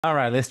All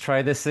right, let's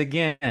try this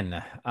again.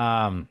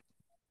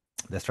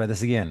 Let's try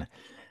this again.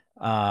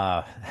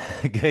 Uh,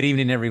 good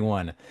evening,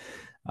 everyone.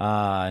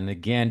 And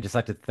again, just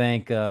like to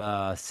thank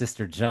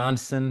Sister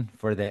Johnson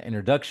for the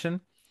introduction.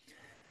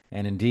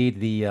 And indeed,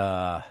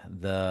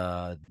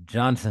 the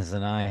Johnsons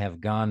and I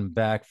have gone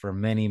back for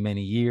many,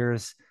 many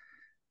years.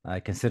 I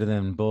consider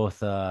them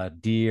both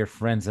dear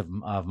friends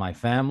of my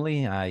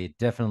family. I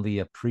definitely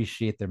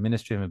appreciate their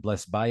ministry and am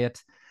blessed by it.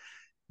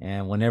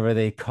 And whenever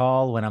they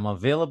call, when I'm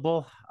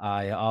available,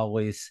 I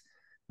always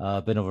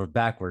been over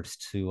backwards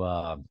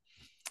to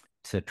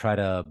try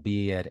to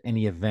be at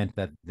any event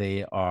that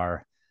they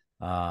are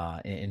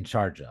in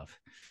charge of.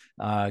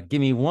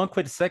 Give me one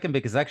quick second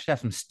because I actually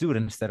have some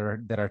students that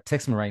are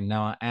texting me right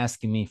now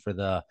asking me for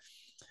the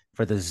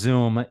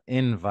Zoom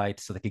invite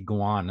so they could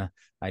go on.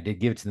 I did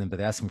give it to them, but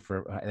they asking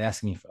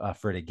me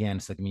for it again.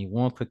 So give me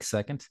one quick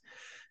second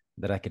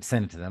that I could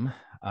send it to them.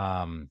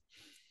 Um,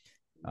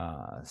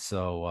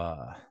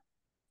 so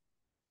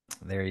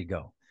there you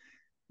go.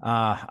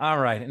 All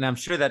right, and I'm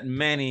sure that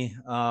many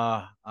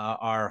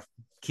are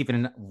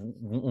keeping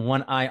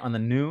one eye on the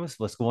news,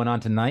 what's going on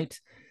tonight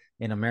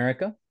in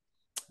America,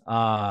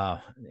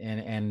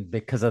 and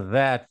because of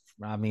that,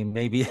 I mean,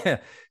 maybe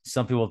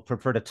some people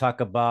prefer to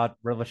talk about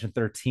Revelation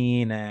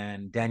 13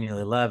 and Daniel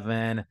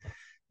 11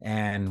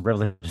 and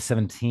Revelation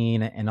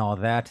 17 and all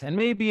that, and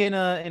maybe in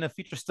a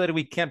future study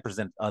we can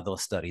present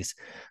those studies,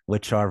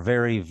 which are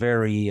very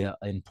very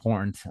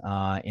important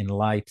in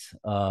light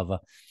of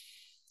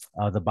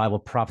the Bible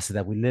prophecy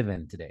that we live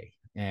in today.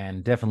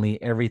 And definitely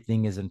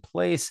everything is in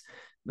place.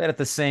 But at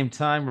the same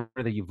time,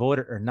 whether you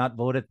voted or not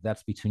voted,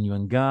 that's between you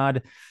and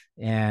God.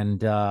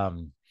 And,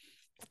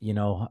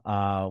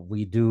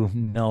 we do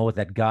know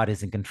that God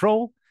is in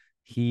control.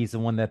 He's the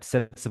one that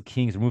sets up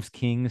kings, removes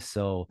kings.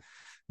 So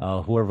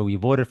whoever we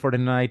voted for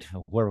tonight,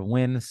 whoever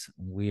wins,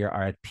 we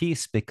are at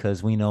peace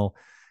because we know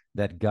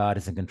that God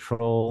is in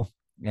control.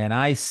 And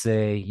I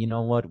say, you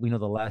know what? We know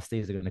the last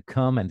days are going to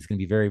come and it's going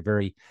to be very,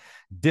 very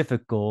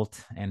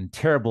difficult and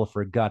terrible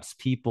for God's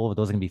people.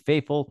 Those are going to be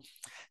faithful.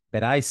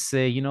 But I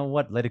say, you know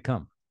what? Let it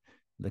come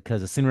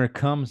because the sooner it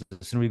comes,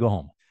 the sooner we go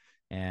home.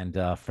 And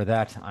for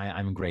that,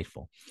 I'm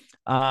grateful.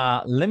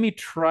 Let me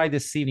try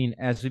this evening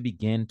as we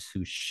begin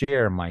to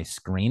share my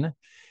screen.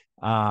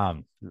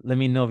 Let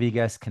me know if you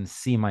guys can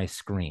see my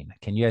screen.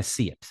 Can you guys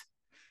see it?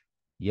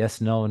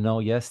 Yes, no, no,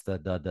 yes. The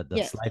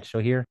Yes.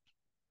 slideshow here.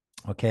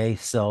 Okay,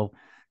 so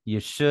you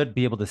should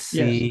be able to Yes, I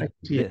see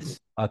see it. this.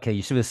 Okay,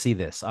 you should be able to see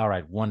this. All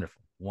right,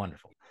 wonderful,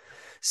 wonderful.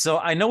 So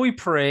I know we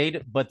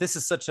prayed, but this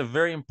is such a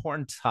very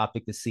important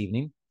topic this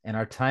evening, and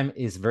our time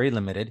is very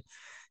limited.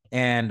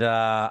 And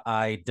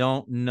I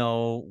don't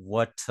know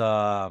I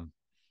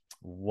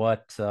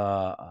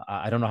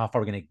don't know how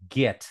far we're going to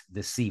get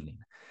this evening.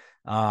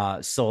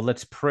 So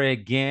let's pray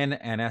again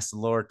and ask the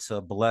Lord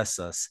to bless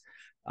us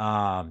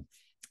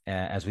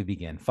as we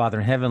begin. Father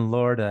in heaven,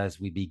 Lord, as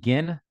we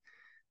begin,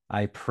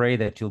 I pray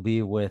that you'll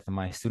be with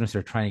my students that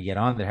are trying to get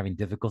on. They're having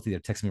difficulty. They're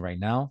texting me right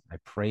now. I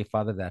pray,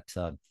 Father, that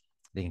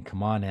they can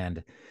come on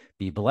and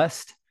be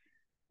blessed.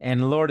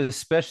 And Lord,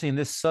 especially in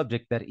this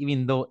subject, that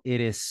even though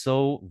it is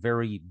so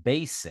very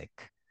basic,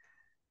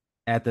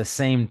 at the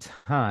same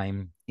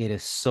time, it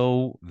is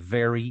so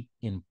very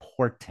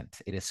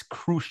important. It is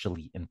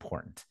crucially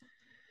important.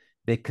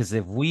 Because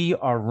if we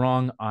are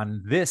wrong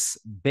on this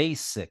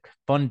basic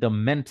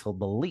fundamental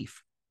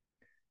belief,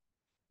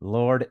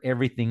 Lord,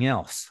 everything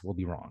else will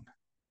be wrong.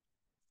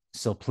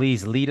 So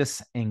please lead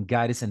us and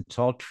guide us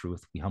into all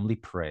truth. We humbly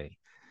pray.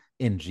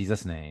 In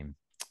Jesus' name,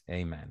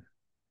 amen.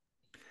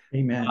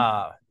 Amen.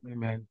 Uh,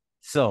 Amen.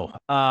 so,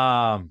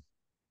 uh,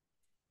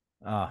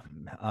 uh,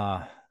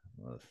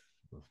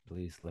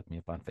 please let me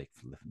up on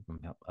Facebook.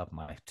 Let me up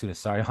my tutor.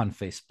 Sorry, on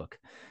Facebook.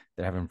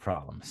 They're having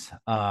problems.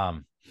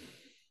 But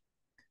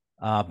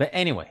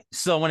anyway,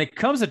 so when it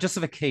comes to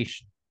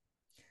justification,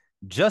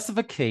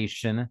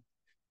 justification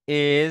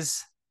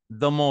is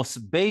the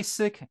most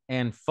basic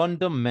and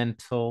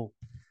fundamental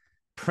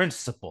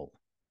principle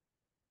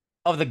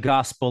of the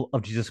gospel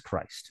of Jesus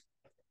Christ.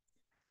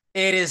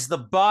 It is the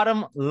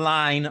bottom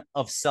line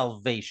of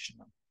salvation.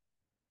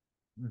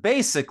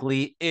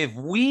 Basically, if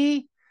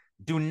we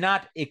do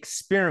not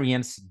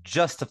experience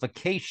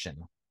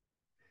justification,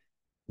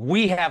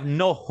 we have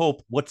no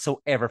hope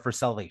whatsoever for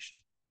salvation.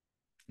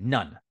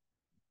 None.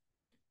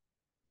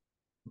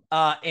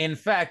 In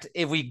fact,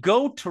 if we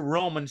go to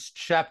Romans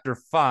chapter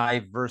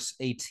 5, verse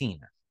 18,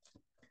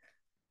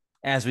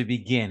 as we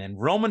begin, in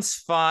Romans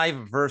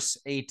 5, verse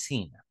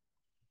 18,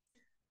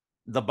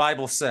 the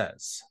Bible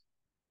says,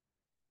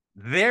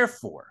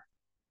 therefore,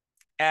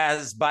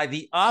 as by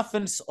the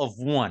offense of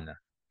one,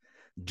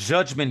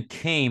 judgment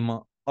came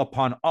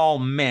upon all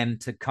men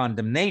to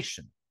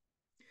condemnation,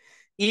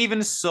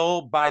 even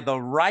so by the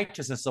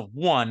righteousness of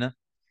one,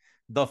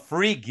 the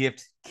free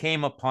gift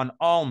came upon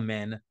all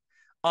men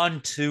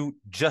unto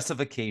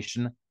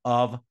justification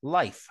of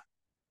life.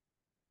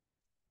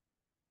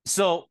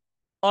 So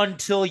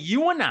until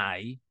you and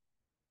I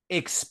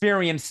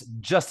experience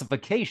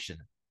justification,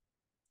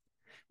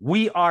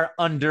 we are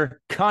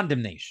under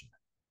condemnation.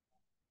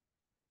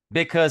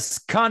 because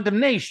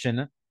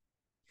condemnation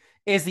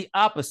is the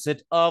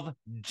opposite of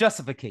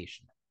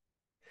justification.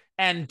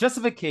 And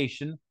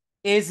justification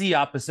is the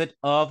opposite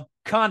of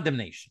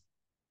condemnation.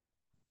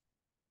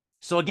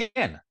 So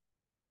again,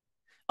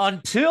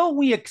 until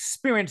we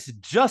experience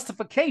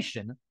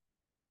justification,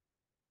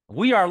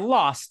 we are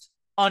lost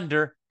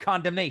under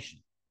condemnation.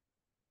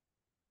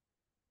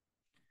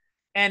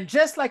 And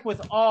just like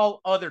with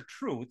all other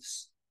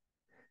truths,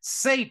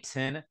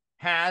 Satan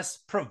has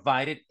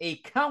provided a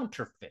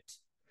counterfeit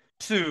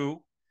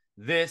to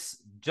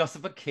this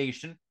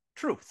justification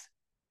truth.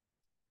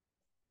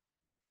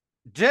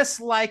 Just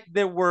like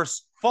there were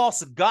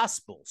false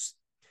gospels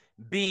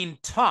being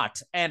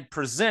taught and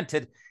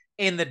presented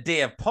in the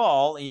day of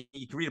Paul,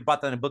 you can read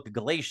about that in the book of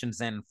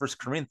Galatians and 1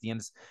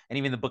 Corinthians and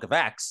even the book of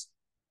Acts.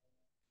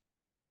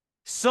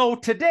 So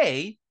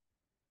today,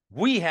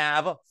 we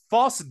have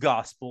false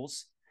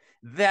gospels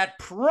that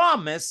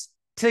promise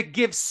to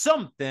give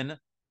something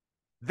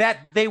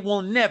that they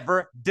will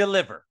never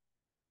deliver.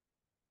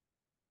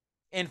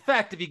 In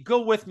fact, if you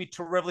go with me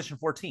to Revelation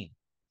 14,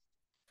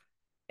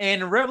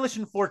 in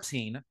Revelation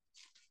 14,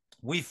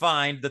 we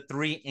find the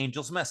three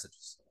angels'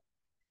 messages.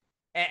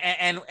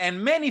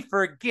 And many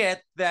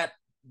forget that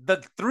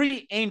the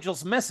three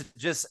angels'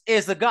 messages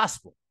is the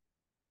gospel.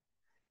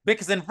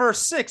 Because in verse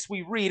 6,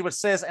 we read what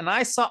says, "And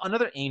I saw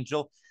another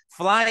angel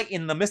fly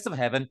in the midst of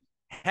heaven,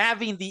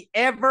 having the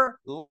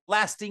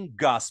everlasting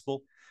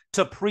gospel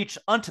to preach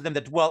unto them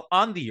that dwell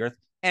on the earth,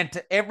 and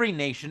to every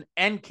nation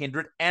and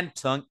kindred and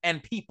tongue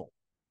and people."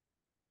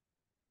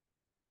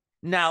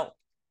 Now,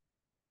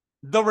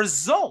 the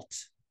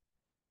result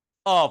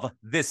of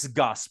this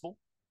gospel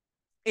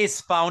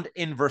is found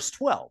in verse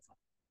 12,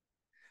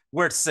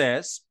 where it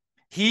says,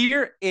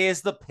 "Here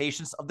is the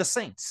patience of the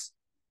saints.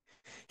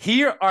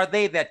 Here are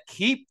they that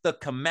keep the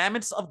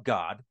commandments of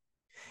God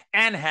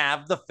and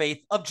have the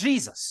faith of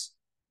Jesus."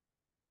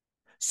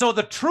 So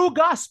the true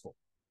gospel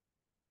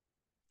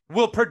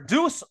will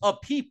produce a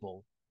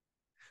people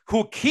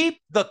who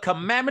keep the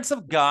commandments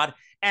of God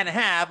and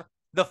have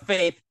the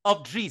faith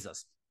of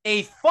Jesus.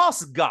 A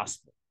false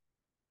gospel,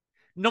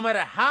 no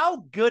matter how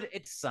good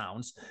it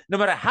sounds, no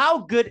matter how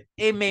good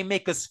it may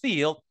make us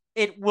feel,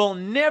 it will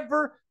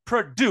never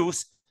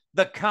produce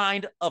the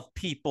kind of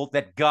people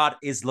that God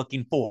is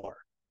looking for.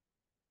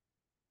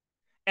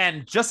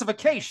 And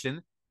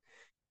justification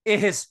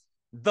is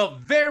the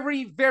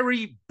very,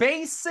 very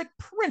basic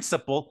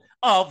principle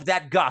of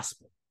that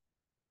gospel.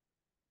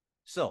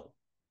 So,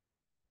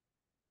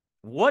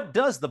 what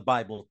does the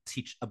Bible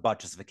teach about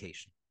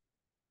justification?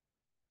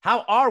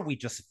 How are we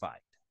justified?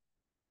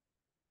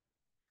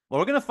 Well,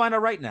 we're going to find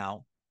out right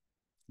now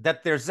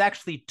that there's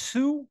actually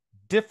two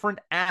different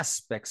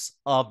aspects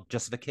of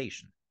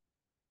justification.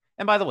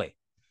 And by the way,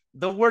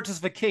 the word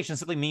justification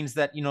simply means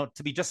that,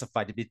 to be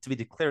justified, to be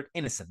declared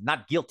innocent,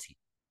 not guilty,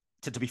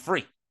 to be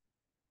free.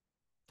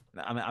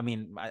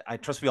 I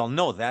trust we all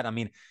know that.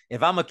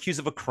 If I'm accused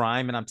of a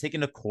crime and I'm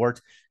taken to court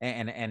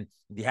and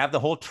you have the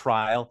whole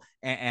trial,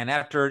 and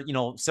after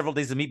several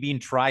days of me being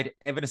tried,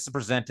 evidence is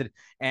presented,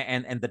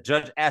 and the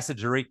judge asks the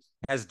jury,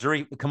 has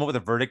jury come up with a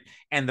verdict,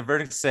 and the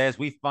verdict says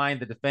we find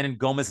the defendant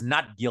Gomez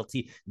not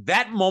guilty.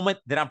 That moment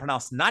that I'm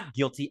pronounced not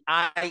guilty,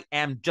 I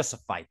am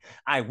justified.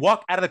 I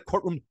walk out of the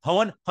courtroom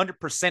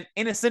 100%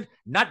 innocent,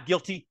 not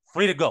guilty,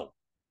 free to go.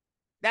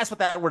 That's what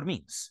that word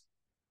means.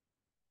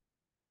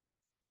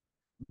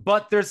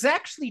 But there's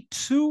actually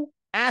two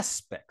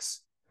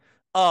aspects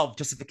of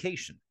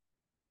justification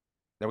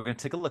that we're going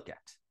to take a look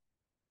at.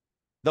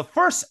 The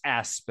first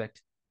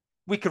aspect,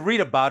 we could read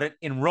about it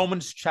in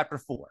Romans chapter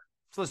 4.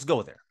 So let's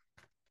go there.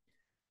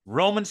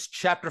 Romans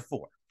chapter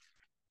 4.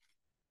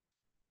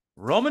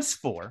 Romans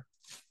 4,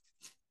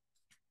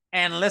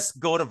 and let's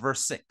go to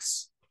verse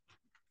 6.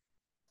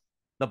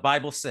 The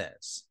Bible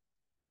says,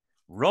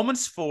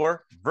 Romans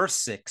 4, verse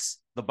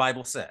 6, the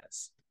Bible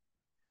says,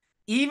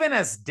 "Even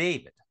as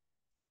David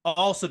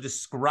also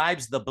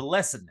describes the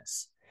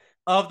blessedness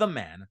of the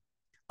man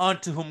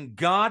unto whom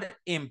God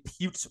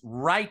imputes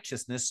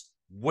righteousness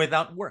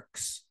without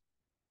works,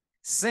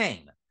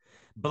 saying,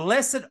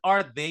 Blessed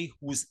are they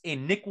whose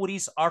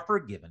iniquities are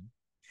forgiven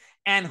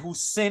and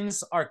whose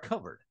sins are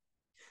covered.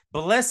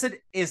 Blessed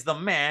is the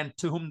man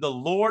to whom the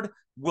Lord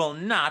will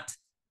not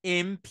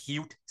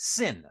impute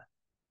sin."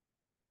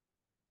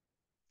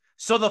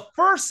 So the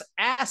first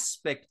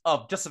aspect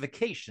of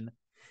justification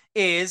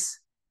is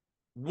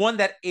one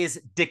that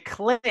is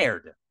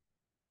declared.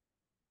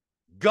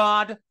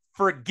 God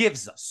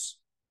forgives us,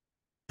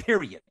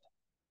 period.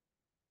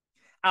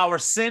 Our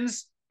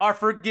sins are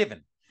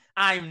forgiven.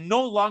 I'm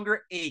no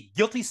longer a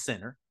guilty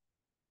sinner.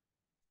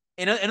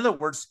 In other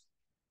words,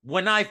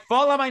 when I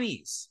fall on my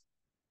knees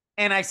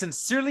and I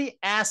sincerely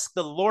ask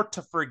the Lord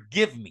to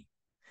forgive me,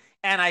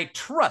 and I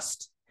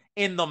trust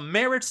in the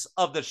merits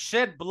of the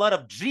shed blood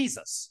of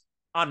Jesus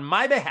on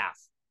my behalf,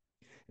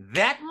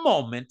 that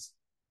moment,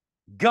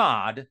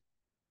 God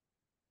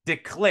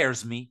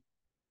declares me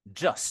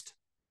just.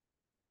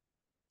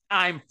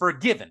 I'm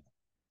forgiven.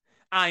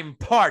 I'm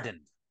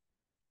pardoned.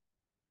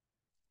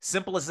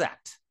 Simple as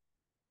that.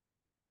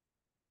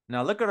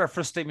 Now look at our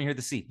first statement here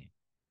this evening.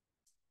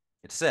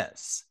 It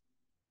says,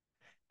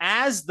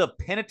 as the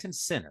penitent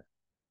sinner,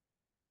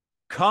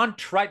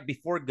 contrite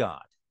before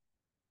God,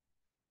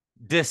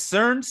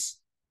 discerns,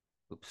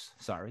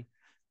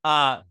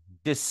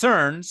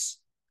 discerns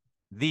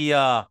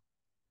the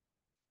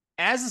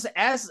as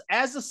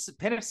a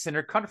penitent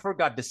sinner, contrite before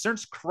God,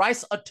 discerns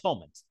Christ's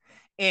atonement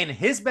in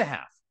his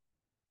behalf,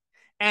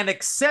 and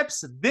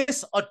accepts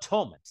this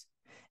atonement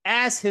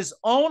as his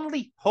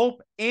only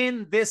hope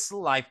in this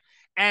life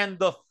and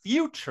the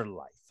future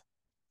life,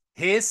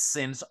 his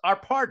sins are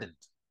pardoned.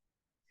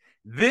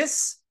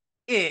 This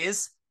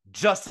is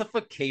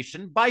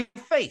justification by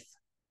faith.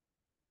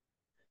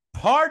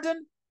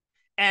 Pardon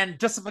and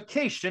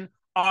justification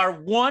are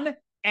one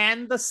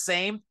and the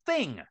same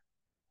thing.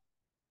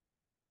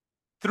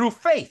 Through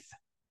faith,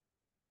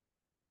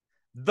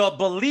 the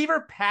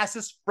believer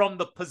passes from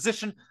the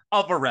position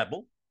of a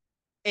rebel,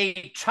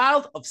 a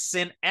child of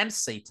sin and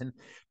Satan,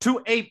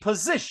 to a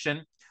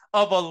position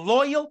of a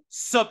loyal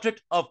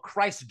subject of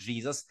Christ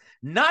Jesus,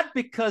 not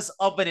because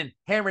of an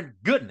inherent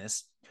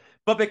goodness,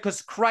 but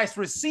because Christ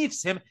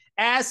receives him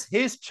as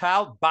his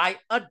child by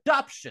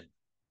adoption.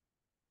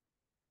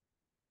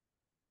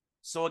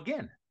 So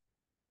again,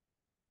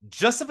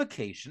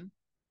 justification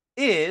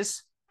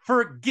is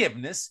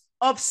forgiveness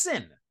of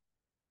sin.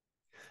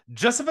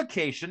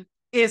 Justification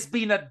is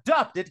being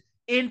adopted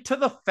into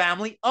the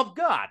family of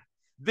God.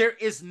 There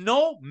is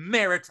no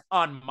merit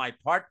on my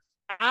part.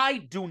 I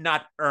do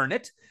not earn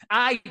it.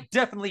 I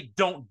definitely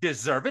don't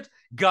deserve it.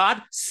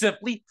 God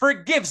simply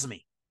forgives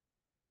me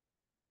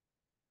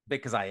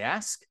because I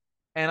ask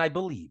and I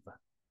believe.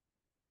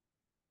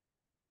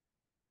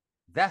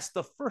 That's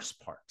the first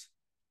part,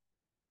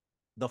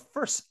 the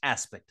first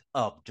aspect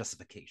of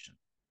justification.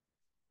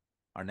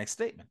 Our next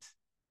statement: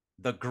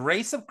 the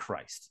grace of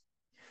Christ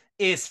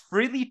is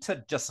freely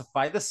to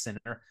justify the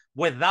sinner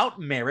without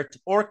merit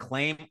or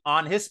claim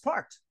on his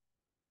part.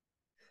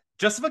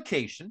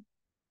 Justification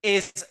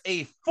is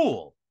a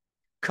full,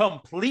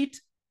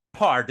 complete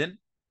pardon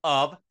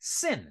of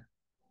sin.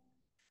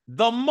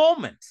 The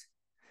moment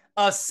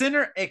a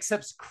sinner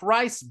accepts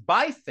Christ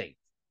by faith,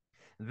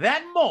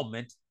 that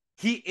moment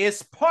he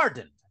is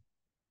pardoned.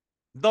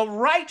 The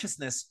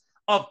righteousness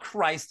of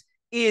Christ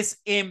is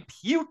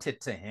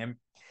imputed to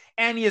him,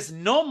 and he is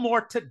no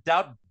more to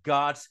doubt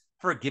God's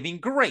forgiving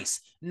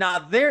grace. Now,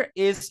 there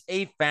is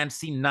a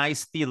fancy,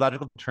 nice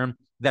theological term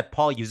that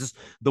Paul uses.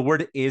 The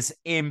word is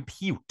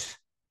impute.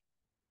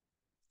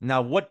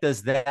 Now, what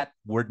does that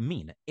word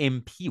mean?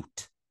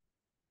 Impute.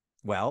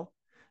 Well,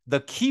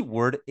 the key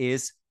word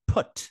is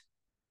put.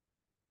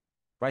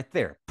 Right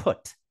there,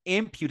 put.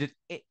 Imputed,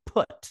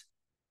 put.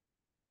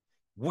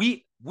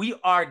 We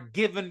are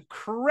given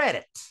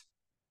credit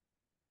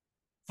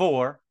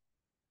for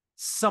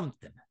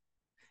something.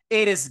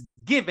 It is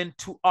given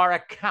to our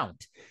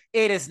account.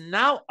 It is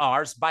now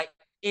ours by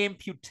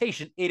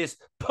imputation. It is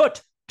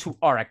put to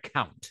our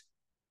account.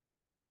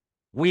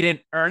 We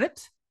didn't earn it.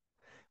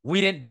 We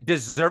didn't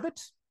deserve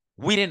it.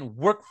 We didn't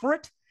work for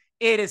it.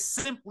 It is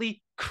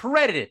simply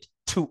credited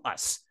to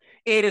us.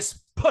 It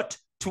is put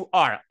to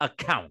our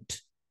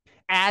account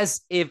as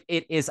if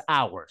it is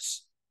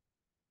ours.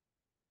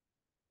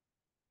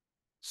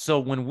 So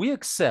when we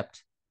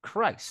accept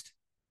Christ,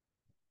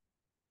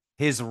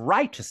 his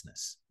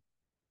righteousness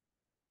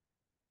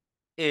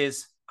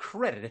is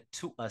credited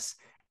to us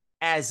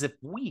as if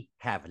we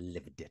have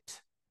lived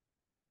it.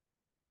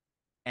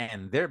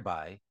 And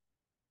thereby,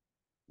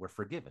 we're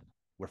forgiven.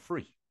 We're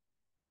free.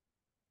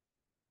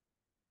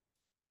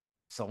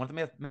 So I want to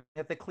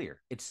make that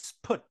clear. It's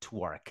put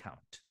to our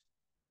account.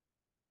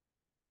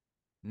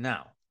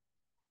 Now,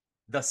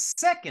 the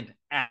second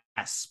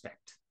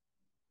aspect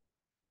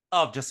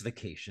of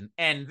justification,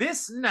 and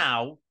this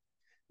now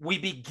we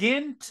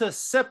begin to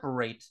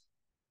separate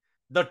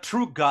the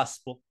true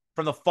gospel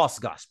from the false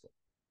gospel.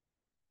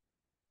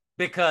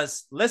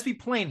 Because let's be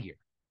plain here.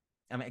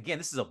 I mean, again,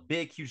 this is a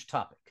big, huge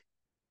topic.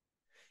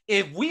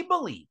 If we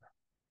believe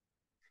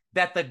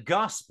that the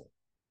gospel,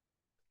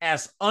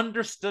 as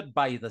understood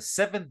by the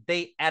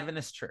Seventh-day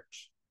Adventist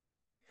Church,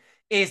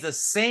 is the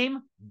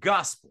same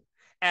gospel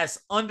as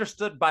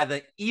understood by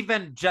the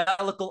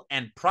evangelical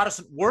and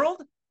Protestant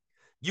world,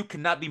 you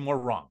cannot be more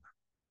wrong.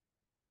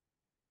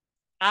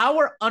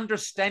 Our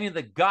understanding of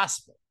the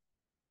gospel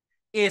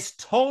is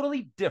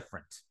totally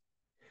different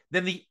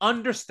than the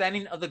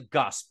understanding of the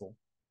gospel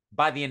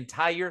by the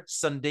entire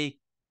Sunday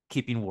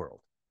keeping world.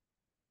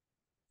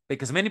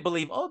 Because many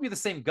believe, oh, it'll be the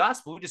same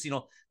gospel. We just,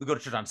 we go to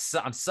church on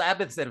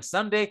Sabbath instead of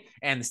Sunday,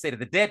 and the state of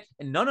the dead.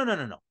 And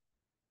no.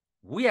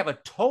 We have a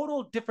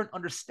total different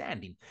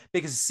understanding.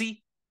 Because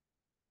see,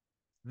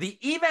 the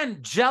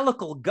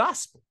evangelical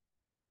gospel,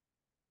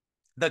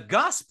 the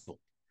gospel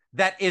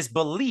that is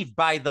believed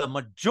by the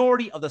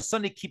majority of the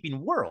Sunday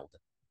keeping world,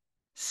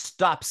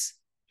 stops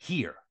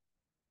here.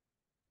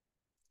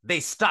 They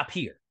stop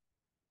here.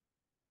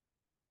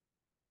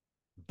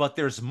 But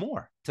there's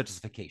more to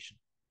justification.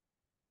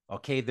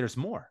 Okay, there's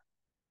more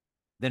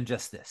than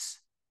just this.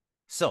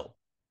 So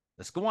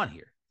let's go on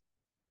here.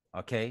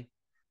 Okay.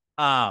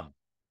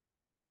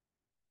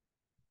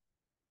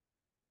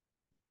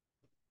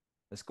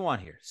 let's go on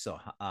here. So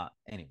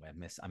anyway,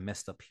 I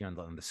messed up here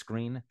on the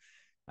screen.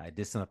 I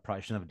did something I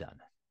probably shouldn't have done.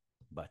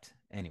 But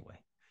anyway,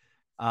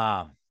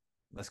 um,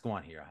 let's go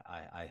on here.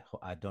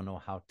 I don't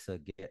know how to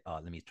get.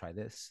 Let me try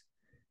this.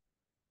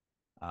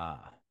 There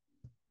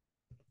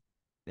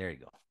you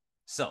go.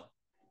 So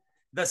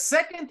the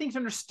second thing to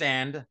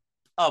understand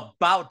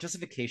about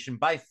justification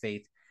by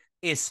faith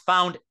is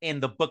found in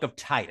the book of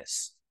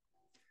Titus.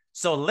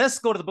 So let's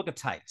go to the book of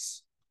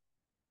Titus.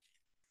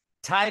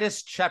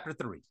 Titus chapter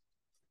 3.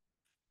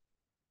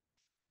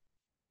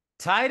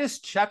 Titus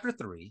chapter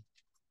 3,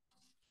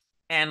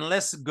 and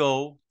let's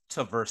go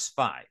to verse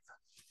 5.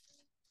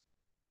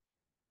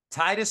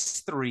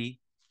 Titus 3,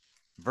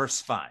 verse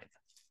 5.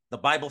 The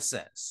Bible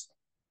says,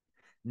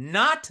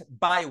 not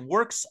by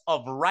works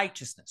of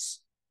righteousness,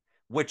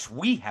 which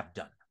we have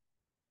done,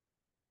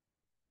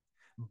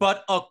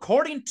 but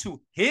according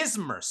to his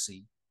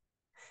mercy,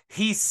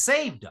 he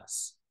saved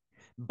us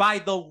by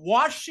the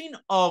washing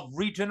of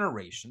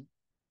regeneration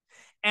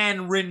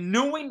and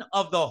renewing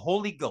of the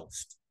Holy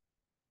Ghost,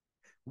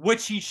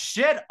 which he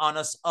shed on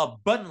us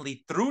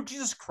abundantly through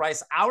Jesus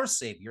Christ our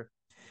Savior,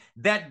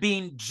 that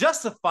being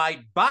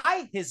justified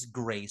by his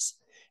grace,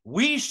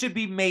 we should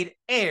be made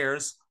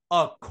heirs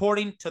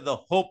according to the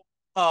hope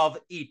of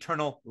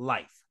eternal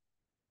life.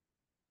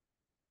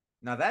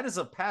 Now, that is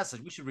a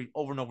passage we should read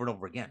over and over and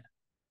over again.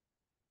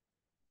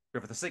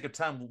 But for the sake of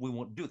time, we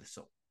won't do this.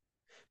 So,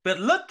 but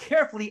look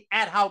carefully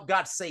at how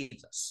God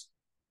saves us.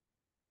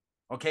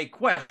 Okay,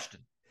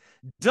 question.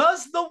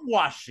 Does the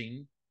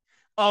washing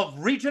of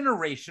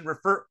regeneration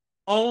refer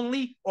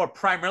only or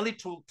primarily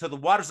to the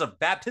waters of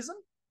baptism?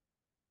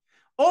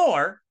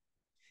 Or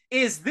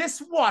is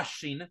this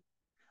washing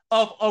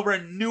of a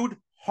renewed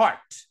heart?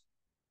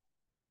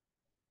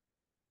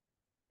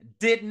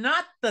 Did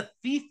not the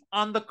thief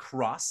on the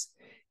cross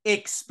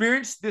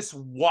experience this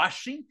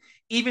washing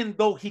even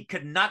though he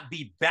could not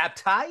be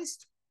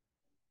baptized?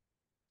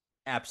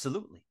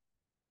 Absolutely.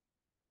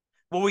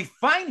 What we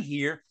find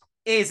here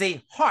is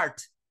a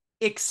heart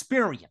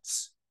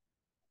experience.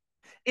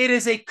 It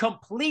is a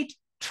complete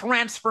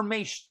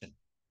transformation.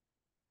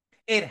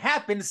 It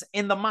happens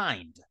in the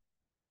mind.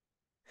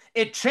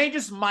 It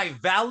changes my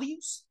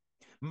values,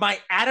 my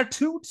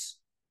attitudes.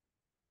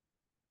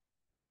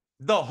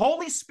 The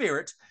Holy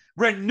Spirit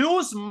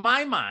renews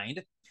my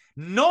mind.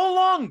 No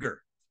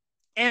longer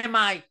am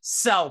I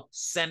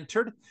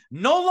self-centered.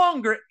 No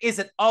longer is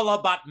it all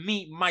about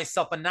me,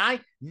 myself, and I.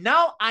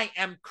 Now I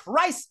am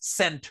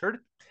Christ-centered.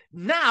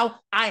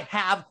 Now I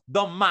have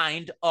the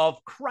mind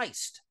of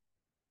Christ.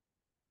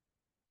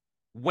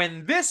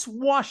 When this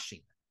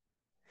washing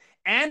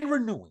and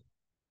renewing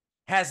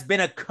has been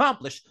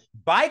accomplished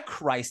by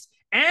Christ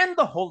and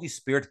the Holy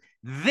Spirit,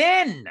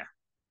 then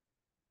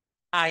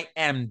I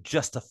am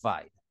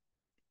justified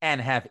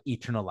and have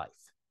eternal life.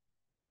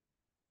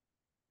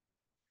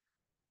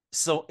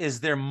 So is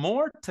there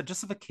more to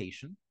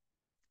justification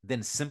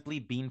than simply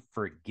being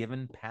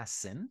forgiven past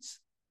sins?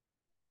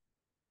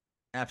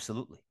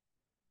 Absolutely.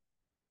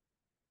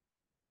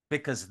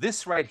 Because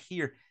this right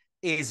here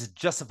is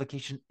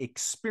justification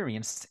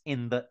experienced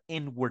in the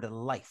inward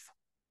life.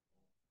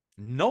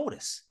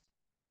 Notice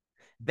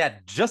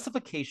that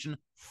justification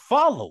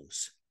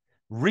follows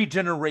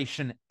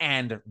regeneration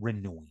and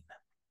renewing.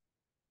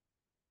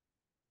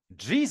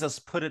 Jesus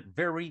put it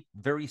very,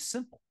 very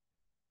simple.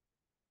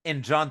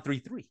 In John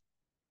 3:3,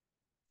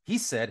 he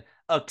said,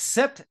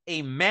 except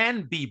a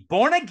man be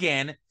born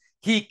again,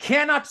 he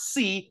cannot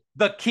see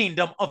the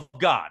kingdom of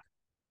God.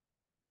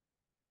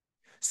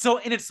 So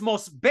in its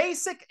most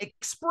basic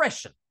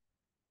expression,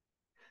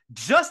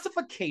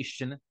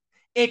 justification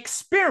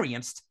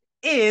experienced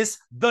is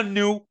the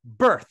new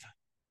birth.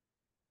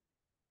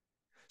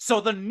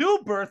 So the new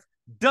birth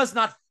does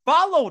not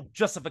follow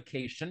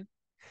justification.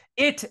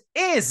 It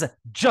is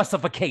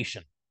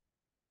justification.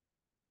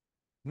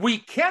 We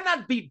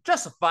cannot be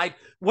justified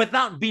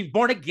without being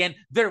born again.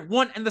 They're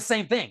one and the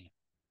same thing.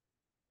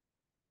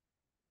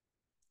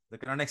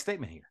 Look at our next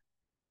statement here.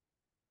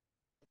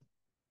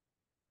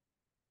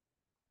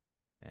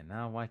 And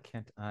now why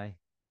can't I?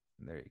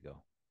 There you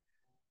go.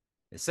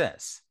 It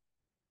says,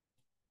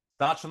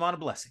 thoughts from on a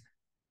blessing.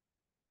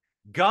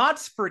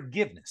 God's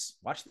forgiveness,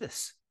 watch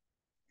this,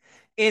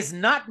 is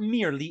not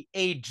merely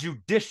a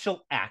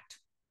judicial act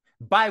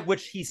by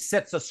which he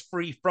sets us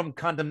free from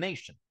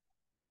condemnation.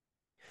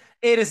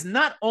 It is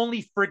not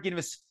only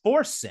forgiveness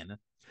for sin,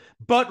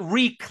 but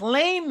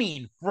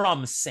reclaiming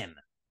from sin.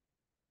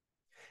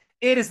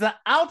 It is the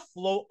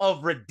outflow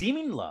of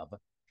redeeming love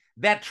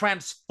that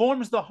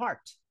transforms the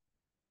heart.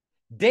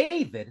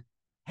 David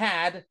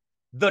had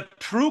the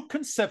true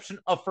conception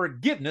of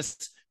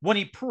forgiveness when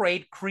he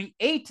prayed,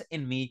 create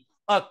in me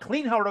a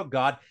clean heart, O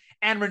God,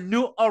 and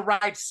renew a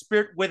right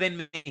spirit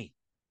within me.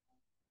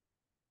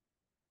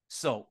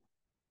 So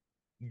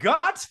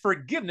God's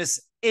forgiveness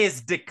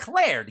is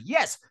declared,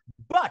 yes,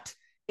 but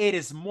it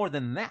is more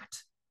than that.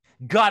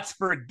 God's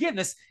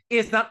forgiveness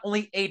is not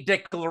only a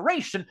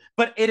declaration,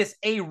 but it is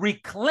a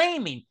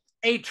reclaiming,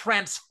 a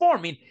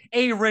transforming,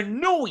 a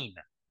renewing.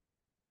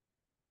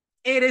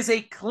 It is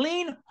a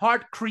clean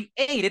heart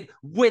created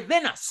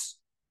within us.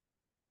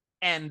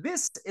 And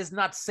this is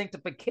not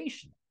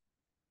sanctification.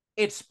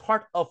 It's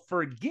part of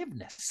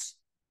forgiveness.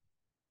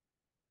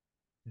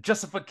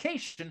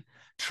 Justification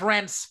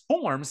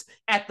transforms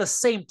at the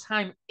same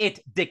time it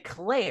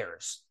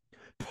declares.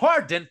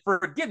 Pardon,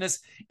 forgiveness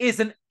is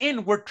an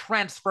inward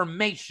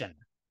transformation.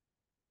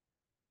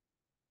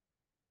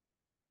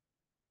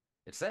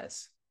 It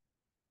says,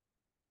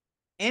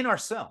 in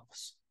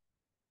ourselves,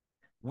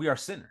 we are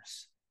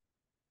sinners,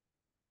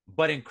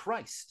 but in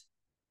Christ,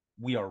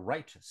 we are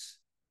righteous.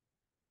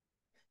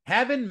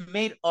 Having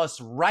made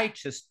us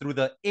righteous through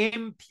the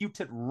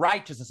imputed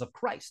righteousness of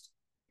Christ,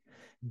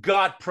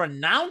 God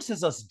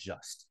pronounces us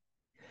just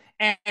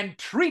and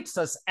treats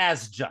us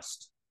as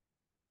just.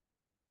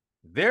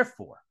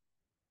 Therefore,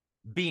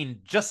 being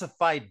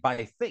justified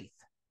by faith,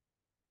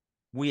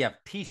 we have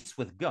peace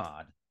with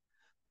God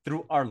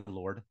through our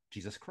Lord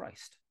Jesus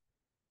Christ.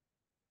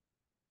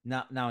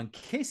 Now, in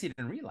case you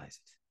didn't realize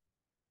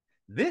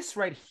it, this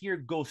right here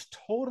goes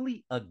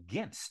totally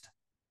against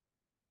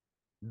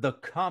the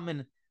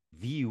common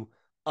view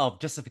of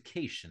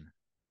justification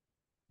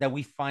that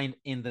we find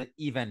in the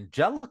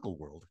evangelical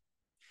world,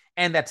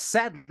 and that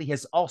sadly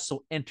has also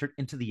entered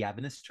into the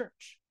Adventist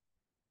church.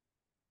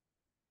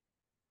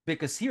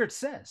 Because here it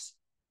says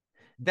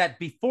that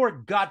before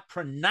God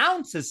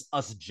pronounces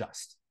us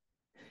just,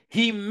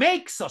 he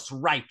makes us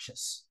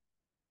righteous.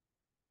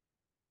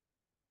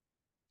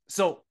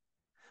 So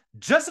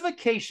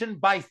justification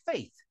by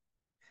faith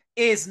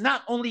is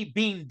not only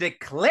being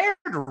declared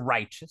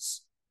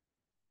righteous,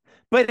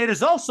 but it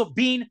is also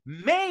being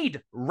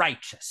made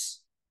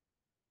righteous.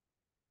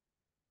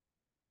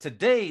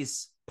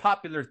 Today's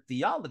popular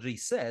theology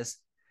says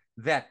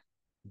that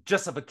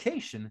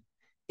justification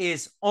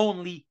is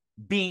only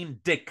being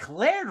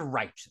declared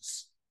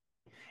righteous,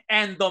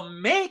 and the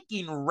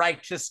making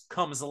righteous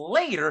comes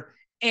later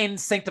in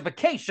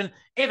sanctification,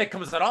 if it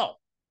comes at all.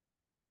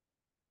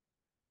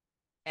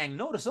 And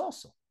notice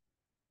also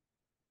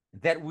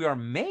that we are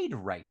made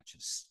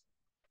righteous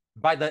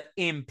by the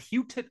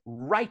imputed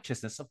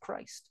righteousness of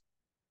Christ.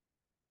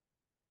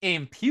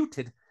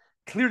 Imputed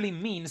clearly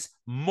means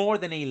more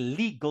than a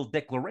legal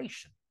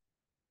declaration.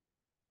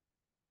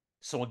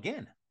 So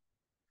again,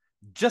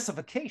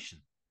 justification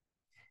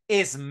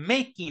is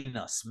making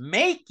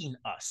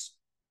us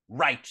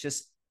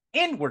righteous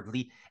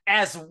inwardly,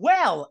 as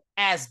well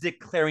as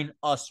declaring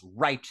us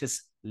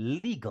righteous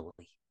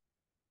legally.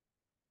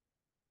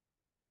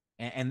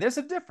 And there's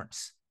a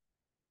difference.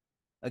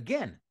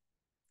 Again,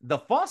 the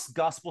false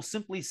gospel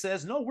simply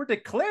says, no, we're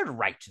declared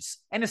righteous,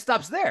 and it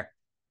stops there.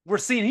 We're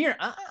seeing here,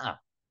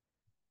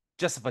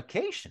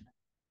 justification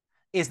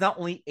is not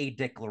only a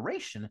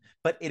declaration,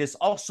 but it is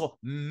also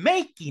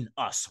making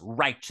us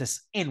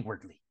righteous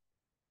inwardly.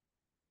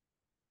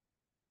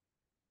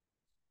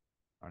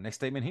 Our next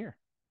statement here.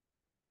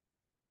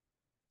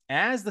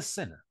 As the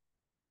sinner,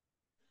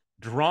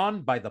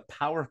 drawn by the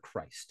power of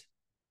Christ,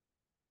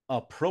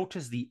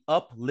 approaches the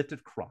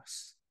uplifted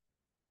cross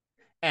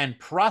and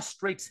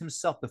prostrates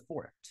himself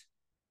before it,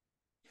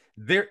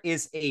 there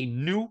is a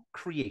new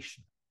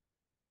creation.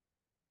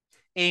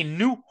 A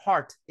new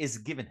heart is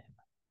given him.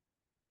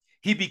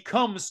 He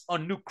becomes a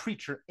new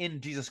creature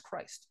in Jesus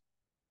Christ.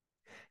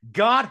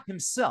 God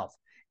himself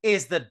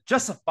is the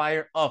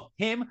justifier of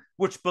him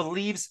which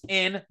believes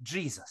in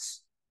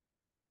Jesus.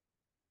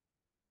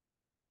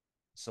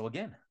 So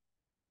again,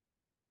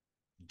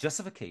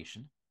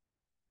 justification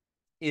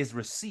is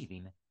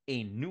receiving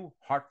a new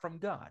heart from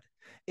God.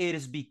 It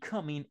is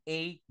becoming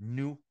a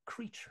new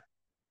creature.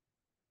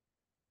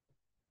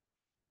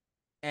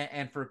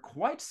 And for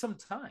quite some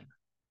time,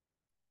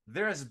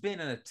 there has been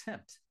an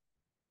attempt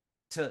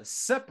to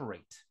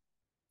separate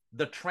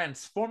the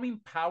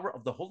transforming power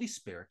of the Holy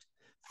Spirit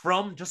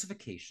from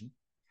justification,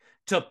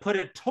 to put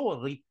it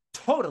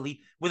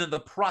totally within the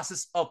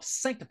process of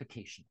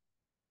sanctification.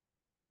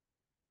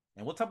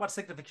 And we'll talk about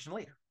sanctification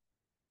later.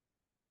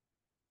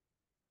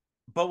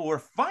 But what we're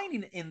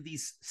finding in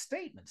these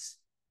statements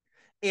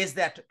is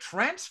that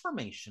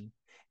transformation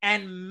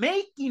and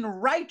making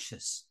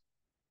righteous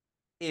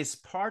is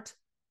part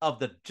of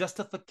the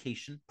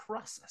justification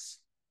process,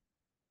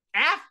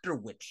 after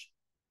which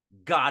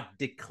God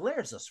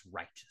declares us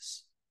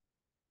righteous.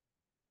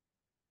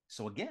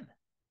 So again,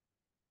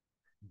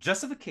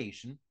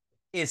 justification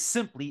is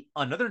simply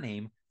another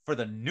name for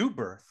the new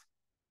birth,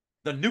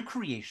 the new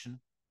creation,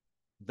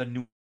 the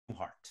new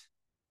heart.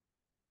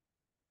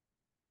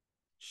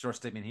 Short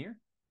statement here.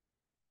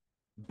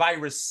 By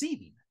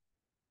receiving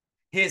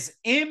his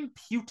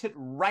imputed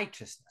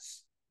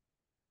righteousness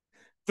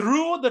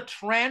through the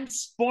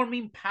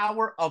transforming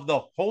power of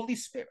the Holy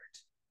Spirit,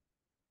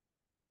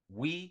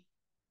 we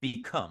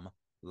become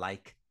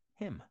like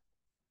him.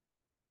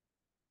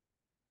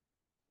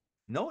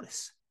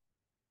 Notice,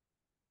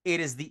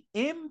 it is the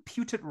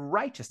imputed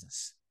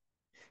righteousness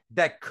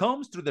that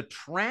comes through the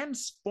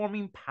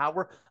transforming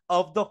power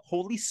of the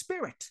Holy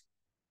Spirit.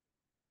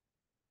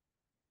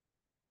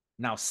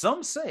 Now,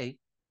 some say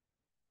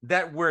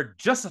that we're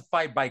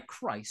justified by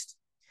Christ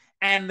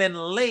and then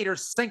later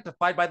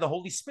sanctified by the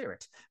Holy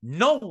Spirit.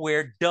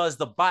 Nowhere does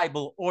the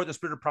Bible or the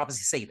Spirit of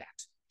prophecy say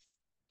that.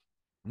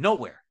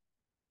 Nowhere.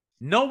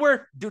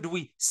 Nowhere do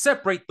we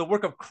separate the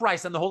work of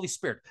Christ and the Holy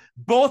Spirit.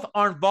 Both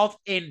are involved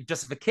in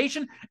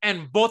justification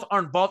and both are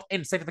involved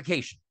in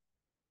sanctification.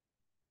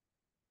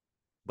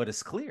 But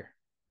it's clear.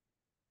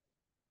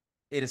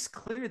 It is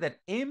clear that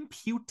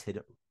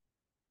imputed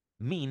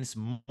means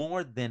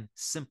more than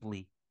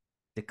simply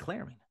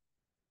declaring,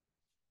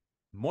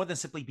 more than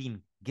simply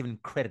being given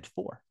credit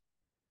for.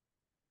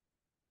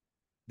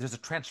 There's a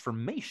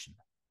transformation,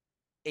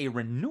 a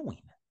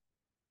renewing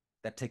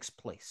that takes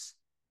place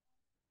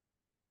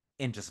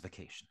in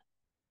justification.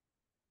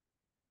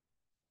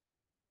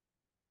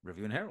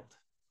 Review and Herald.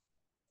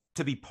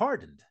 To be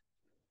pardoned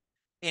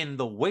in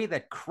the way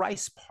that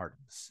Christ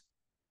pardons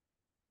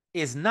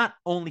is not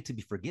only to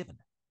be forgiven.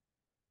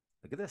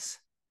 Look at this.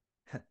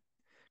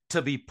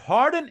 To be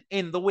pardoned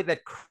in the way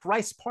that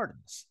Christ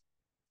pardons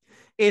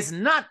is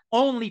not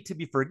only to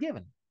be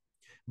forgiven,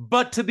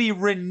 but to be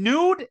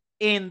renewed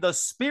in the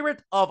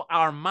spirit of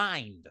our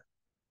mind.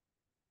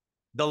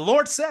 The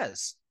Lord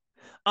says,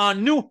 a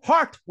new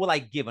heart will I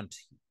give unto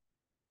you.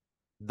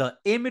 The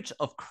image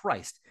of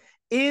Christ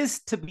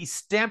is to be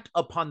stamped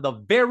upon the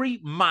very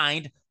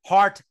mind,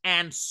 heart,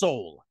 and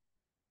soul.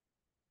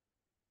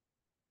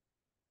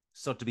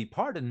 So to be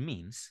pardoned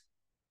means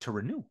to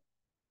renew.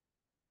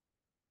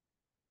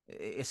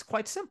 It's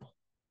quite simple.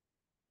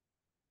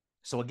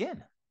 So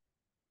again,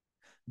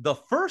 the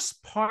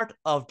first part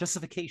of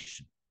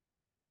justification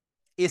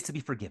is to be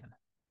forgiven.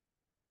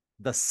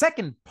 The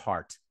second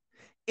part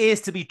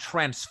is to be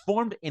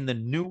transformed in the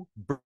new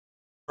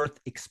birth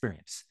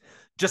experience.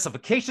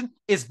 Justification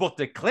is both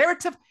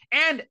declarative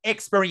and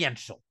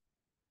experiential.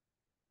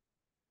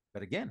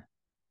 But again,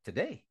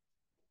 today,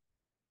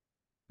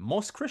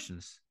 most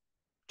Christians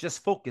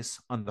just focus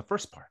on the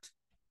first part.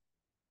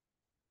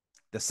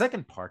 The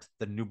second part,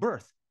 the new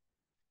birth,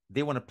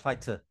 they want to apply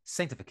to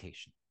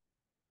sanctification.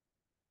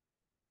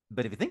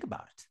 But if you think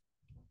about it,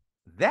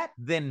 that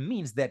then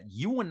means that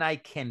you and I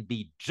can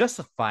be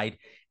justified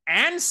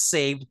and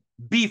saved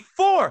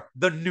before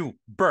the new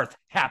birth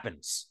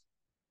happens.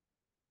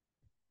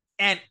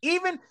 And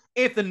even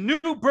if the new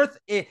birth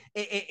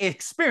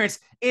experience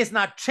is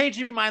not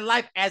changing my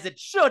life as it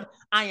should,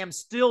 I am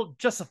still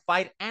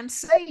justified and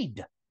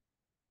saved.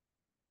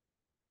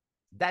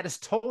 That is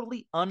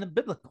totally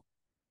unbiblical,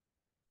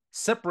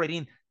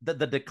 separating the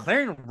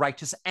declaring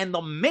righteous and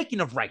the making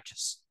of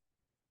righteous.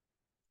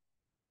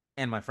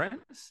 And my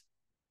friends,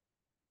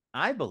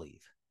 I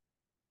believe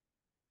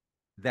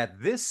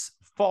that this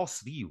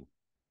false view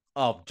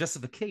of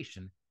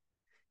justification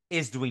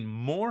is doing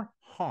more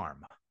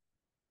harm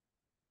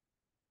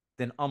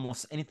than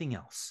almost anything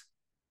else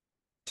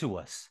to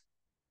us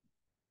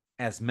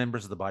as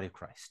members of the body of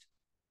Christ.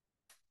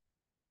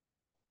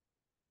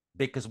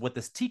 Because what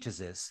this teaches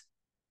is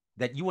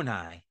that you and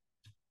I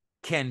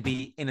can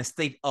be in a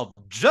state of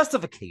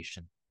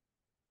justification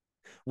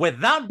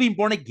without being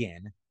born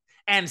again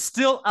and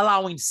still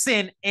allowing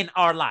sin in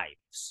our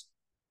lives.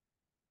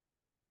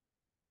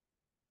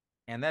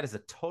 And that is a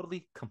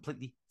totally,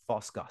 completely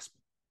false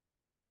gospel.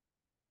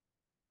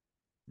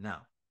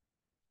 Now,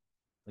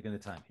 look at the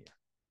time here.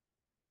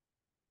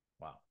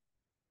 Wow.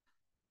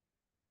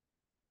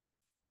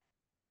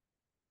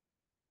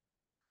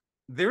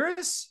 There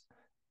is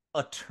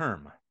a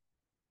term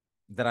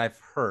that I've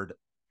heard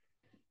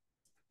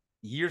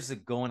years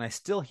ago, and I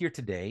still hear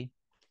today.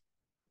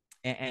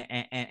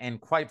 And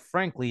quite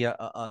frankly,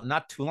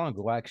 not too long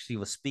ago, I actually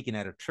was speaking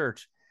at a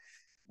church,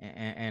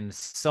 and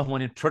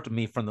someone interrupted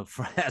me from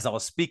as I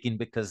was speaking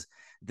because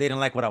they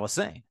didn't like what I was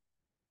saying.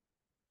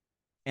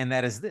 And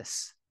that is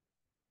this: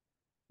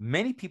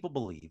 many people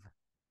believe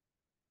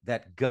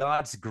that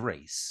God's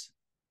grace,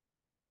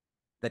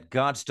 that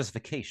God's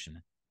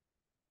justification,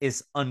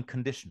 is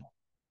unconditional.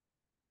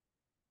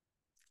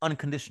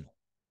 Unconditional.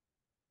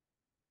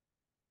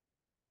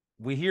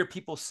 We hear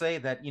people say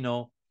that,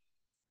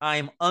 I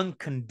am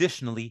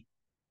unconditionally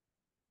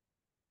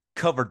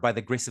covered by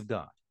the grace of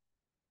God.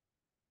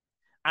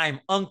 I am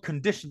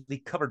unconditionally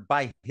covered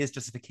by his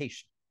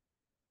justification.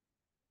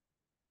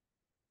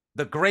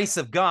 The grace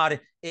of God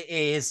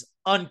is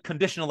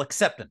unconditional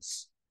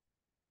acceptance.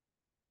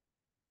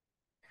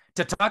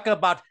 To talk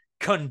about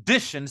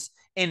conditions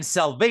in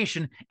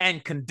salvation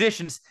and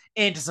conditions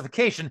in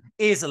justification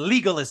is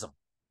legalism.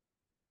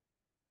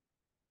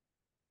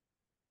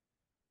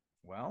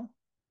 Well,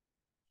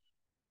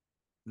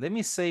 let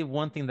me say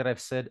one thing that I've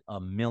said a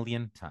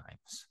million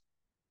times.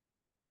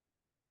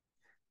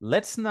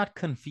 Let's not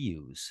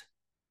confuse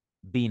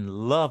being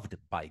loved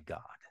by God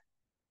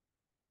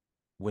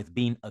with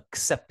being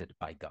accepted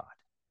by God.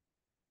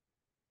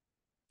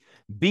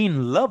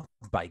 Being loved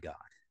by God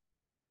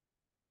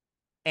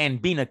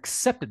and being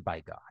accepted by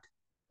God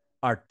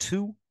are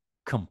two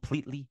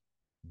completely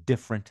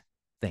different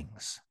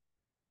things.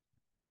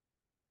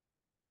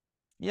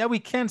 Yeah, we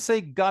can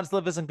say God's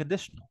love is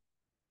unconditional,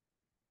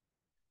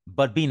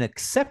 but being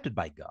accepted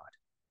by God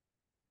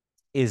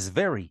is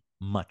very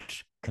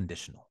much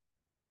conditional.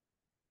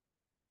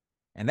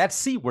 And that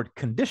C word,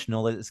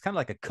 conditional, is kind of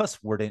like a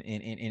cuss word in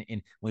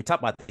when we talk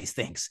about these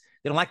things.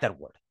 They don't like that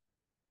word.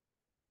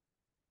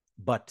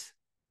 But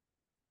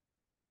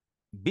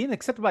being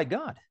accepted by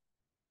God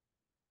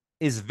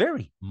is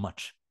very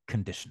much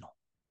conditional.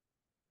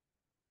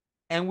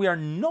 And we are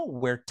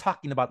nowhere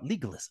talking about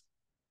legalism.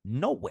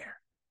 Nowhere.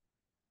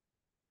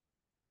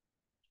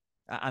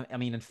 I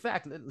mean, in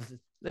fact,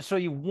 let's show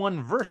you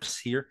one verse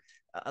here.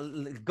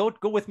 Go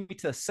with me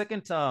to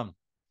Second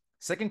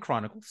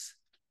Chronicles.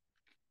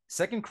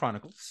 Second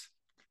Chronicles.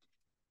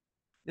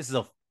 This is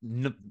a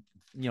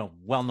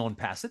well-known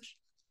passage.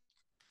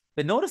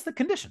 But notice the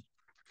condition.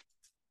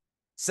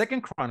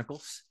 Second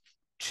Chronicles,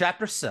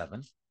 chapter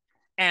 7,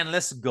 and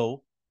let's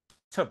go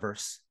to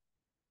verse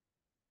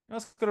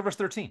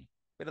 13.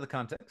 Bit of the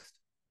context.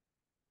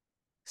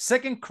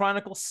 Second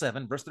Chronicles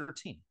 7, verse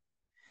 13.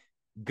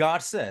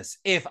 God says,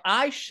 if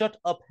I shut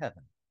up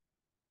heaven,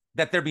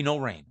 that there be no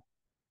rain,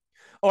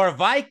 or if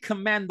I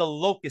command the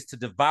locust to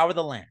devour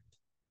the land,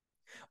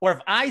 or if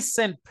I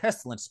send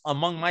pestilence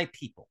among my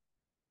people.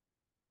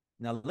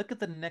 Now look at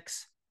the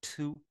next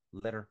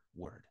two-letter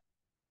word.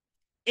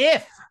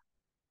 If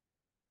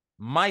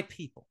my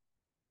people,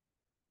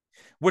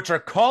 which are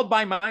called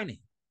by my name,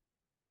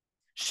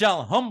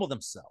 shall humble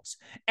themselves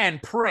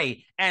and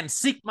pray and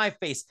seek my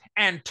face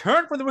and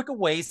turn from the wicked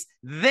ways,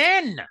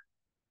 then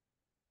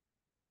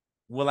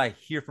will I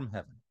hear from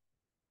heaven,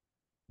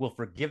 will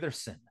forgive their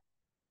sin,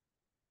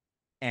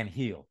 and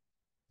heal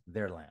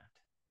their land.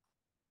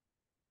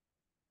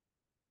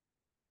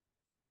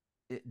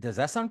 Does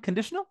that sound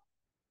conditional?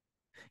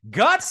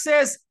 God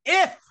says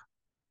if,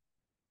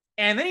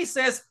 and then he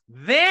says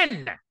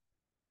then.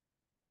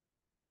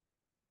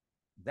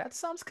 That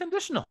sounds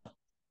conditional.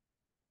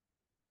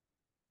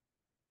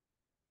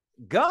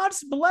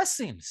 God's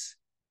blessings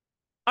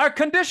are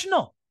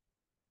conditional.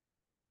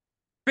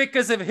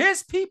 Because if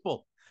his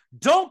people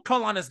don't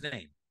call on his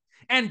name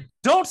and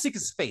don't seek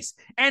his face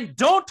and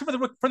don't turn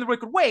from the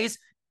wicked ways,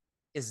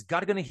 is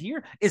God going to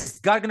hear? Is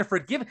God going to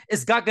forgive?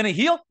 Is God going to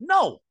heal?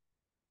 No.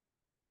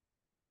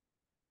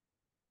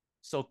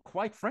 So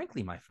quite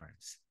frankly, my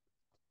friends,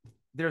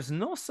 there's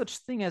no such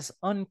thing as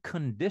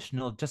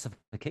unconditional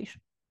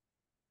justification.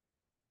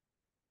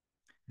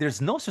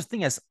 There's no such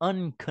thing as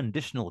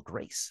unconditional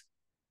grace.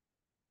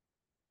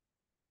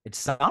 It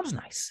sounds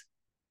nice,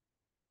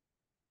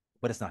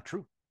 but it's not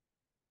true.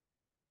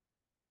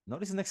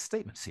 Notice the next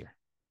statements here.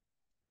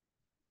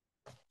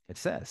 It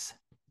says,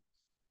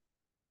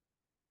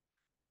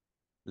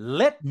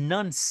 let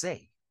none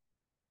say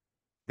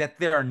that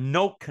there are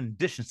no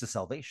conditions to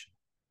salvation.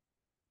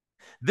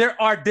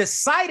 There are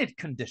decided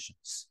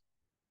conditions.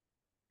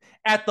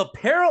 At the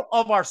peril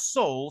of our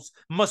souls,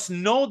 must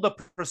know the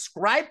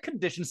prescribed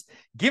conditions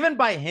given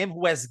by him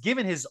who has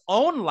given his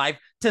own life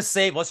to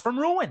save us from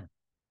ruin.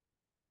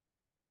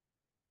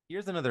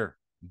 Here's another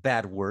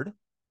bad word.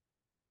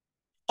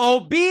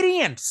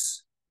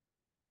 Obedience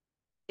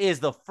is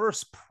the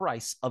first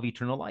price of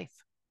eternal life.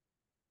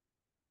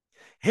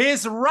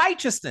 His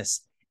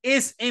righteousness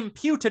is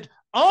imputed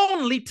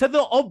only to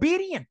the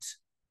obedient.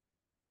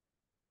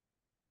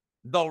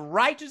 The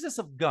righteousness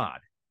of God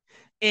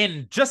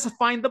in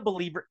justifying the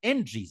believer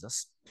in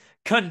Jesus,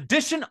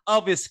 condition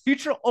of his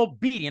future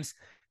obedience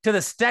to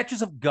the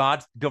statutes of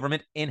God's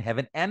government in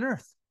heaven and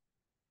earth.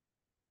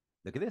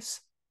 Look at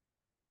this.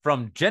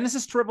 From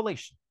Genesis to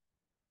Revelation,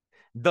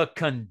 the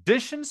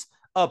conditions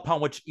upon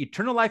which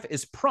eternal life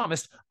is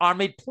promised are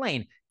made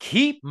plain.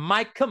 Keep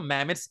my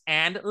commandments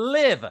and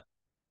live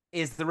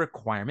is the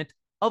requirement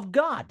of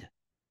God.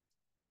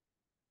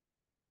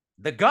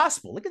 The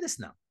gospel, look at this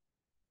now.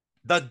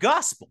 The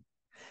gospel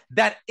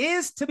that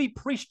is to be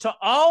preached to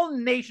all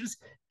nations,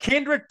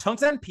 kindred,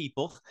 tongues, and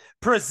peoples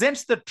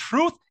presents the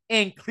truth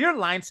in clear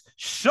lines,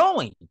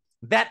 showing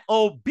that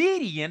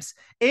obedience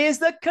is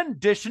the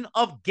condition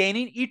of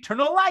gaining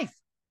eternal life.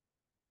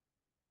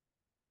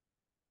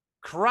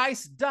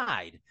 Christ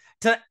died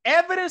to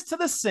evidence to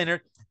the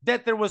sinner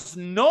that there was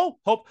no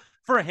hope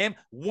for him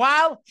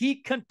while he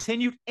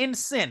continued in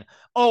sin.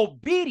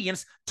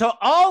 Obedience to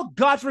all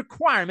God's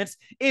requirements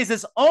is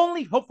his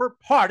only hope for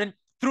pardon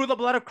through the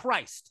blood of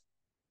Christ.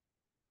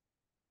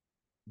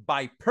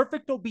 By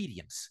perfect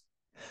obedience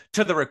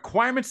to the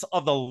requirements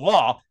of the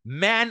law,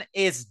 man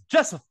is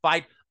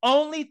justified.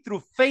 Only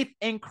through faith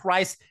in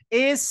Christ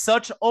is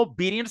such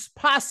obedience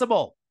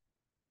possible.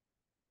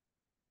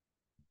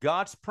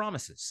 God's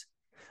promises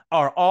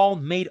are all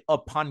made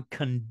upon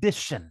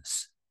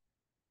conditions.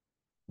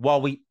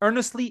 While we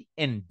earnestly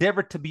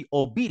endeavor to be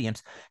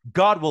obedient,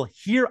 God will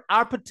hear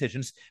our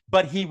petitions,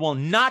 but he will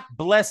not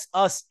bless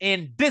us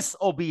in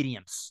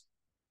disobedience.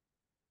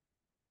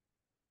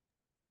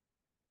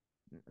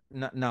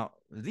 Now,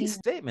 these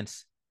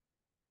statements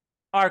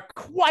are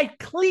quite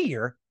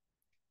clear,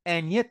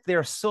 and yet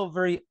they're so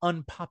very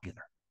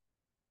unpopular.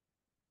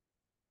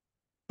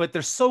 But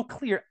they're so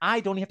clear, I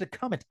don't have to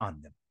comment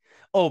on them.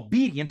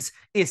 Obedience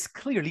is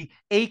clearly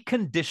a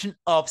condition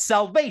of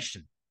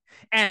salvation.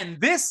 And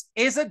this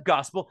is a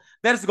gospel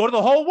that is to go to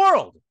the whole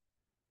world.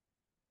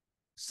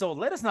 So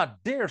let us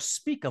not dare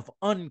speak of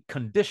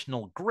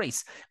unconditional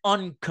grace,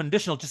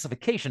 unconditional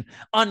justification,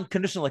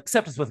 unconditional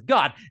acceptance with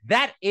God.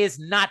 That is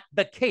not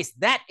the case.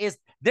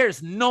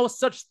 There's no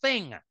such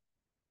thing.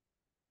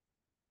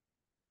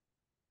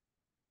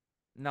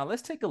 Now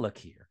let's take a look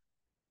here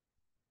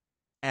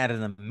at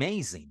an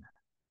amazing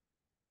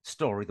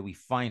story that we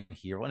find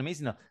here, an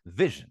amazing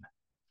vision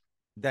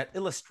that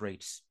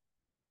illustrates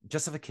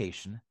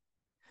justification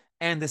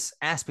and this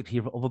aspect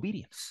here of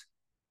obedience.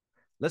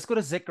 Let's go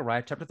to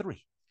Zechariah chapter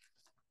 3.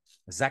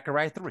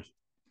 Zechariah 3.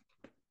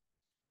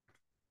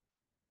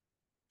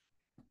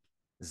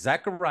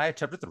 Zechariah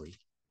chapter 3.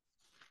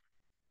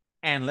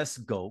 And let's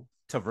go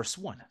to verse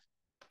 1.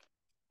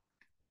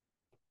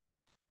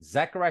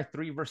 Zechariah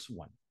 3, verse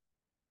 1.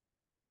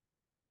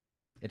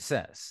 It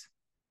says,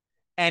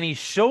 "And he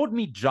showed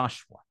me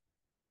Joshua,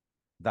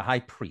 the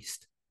high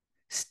priest,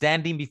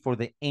 standing before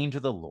the angel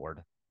of the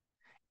Lord,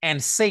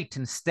 and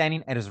Satan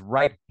standing at his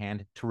right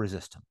hand to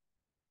resist him."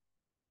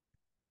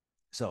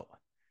 So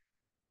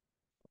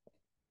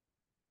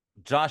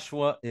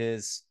Joshua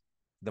is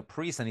the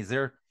priest, and he's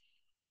there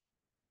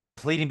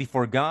pleading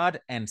before God,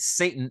 and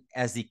Satan,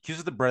 as the accuser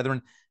of the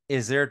brethren,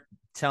 is there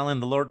telling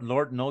the Lord,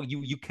 "Lord, no,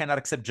 you cannot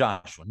accept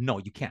Joshua. No,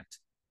 you can't."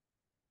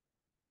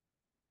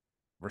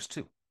 Verse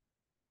 2.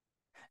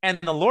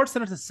 "And the Lord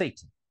said unto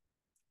Satan,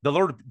 the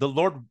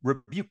Lord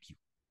rebuke you,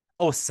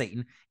 O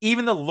Satan,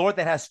 even the Lord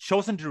that has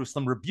chosen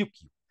Jerusalem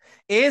rebuke you.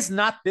 Is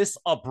not this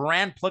a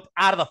brand plucked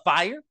out of the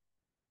fire?"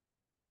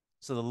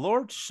 So the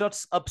Lord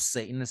shuts up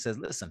Satan and says,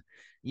 "Listen,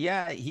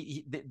 yeah,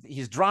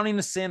 he's drowning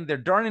in sin. They're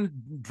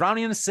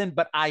drowning in sin,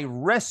 but I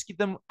rescued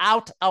them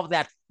out of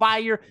that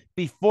fire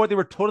before they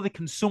were totally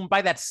consumed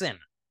by that sin."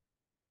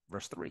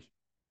 Verse 3.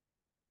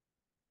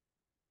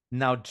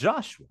 "Now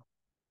Joshua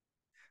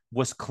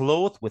was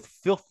clothed with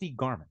filthy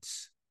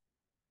garments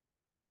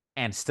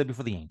and stood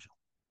before the angel."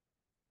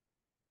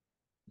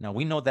 Now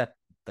we know that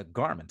the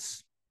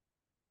garments,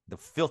 the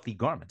filthy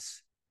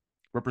garments,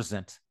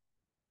 represent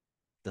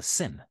the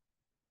sin,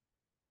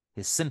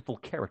 his sinful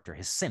character,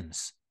 his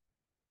sins.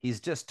 He's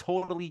just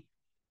totally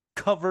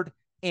covered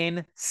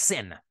in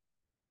sin.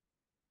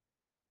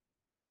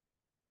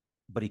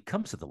 But he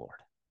comes to the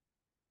Lord.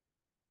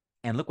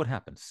 And look what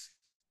happens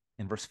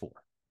in verse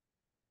 4.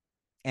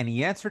 "And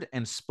he answered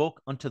and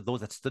spoke unto those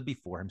that stood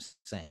before him,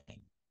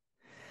 saying,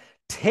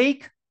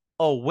 Take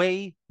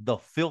away the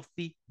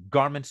filthy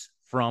garments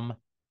from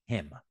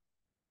him.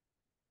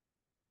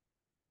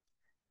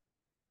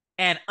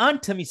 And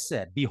unto me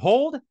said,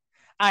 Behold,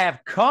 I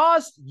have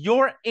caused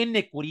your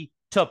iniquity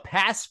to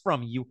pass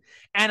from you,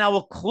 and I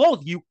will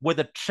clothe you with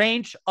a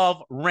change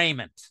of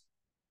raiment."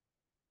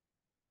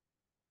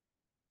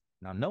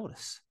 Now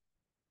notice,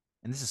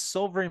 and this is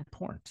so very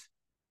important,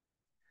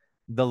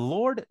 the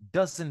Lord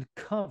doesn't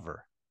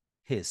cover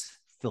his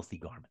filthy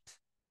garment.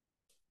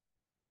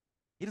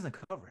 He doesn't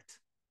cover it.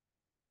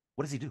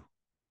 What does he do?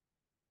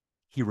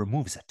 He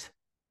removes it.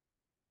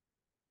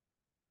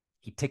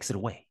 He takes it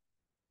away.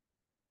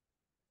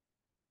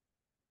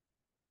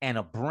 And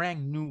a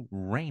brand new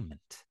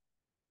raiment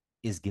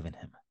is given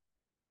him.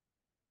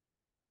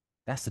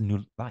 That's the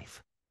new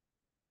life.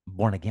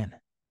 Born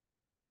again.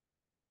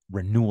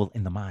 Renewal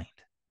in the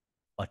mind.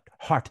 A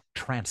heart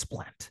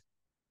transplant.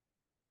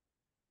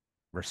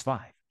 Verse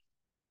 5.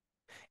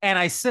 "And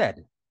I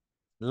said,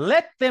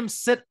 Let them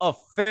set a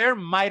fair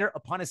mitre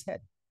upon his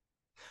head.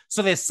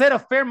 So they set a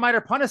fair mitre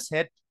upon his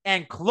head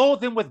and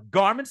clothed him with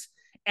garments,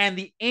 and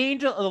the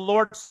angel of the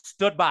Lord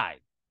stood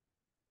by."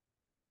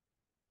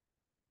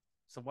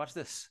 So watch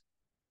this.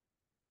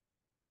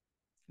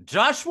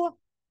 Joshua,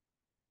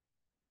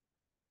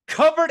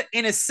 covered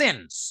in his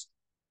sins,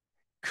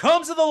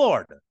 comes to the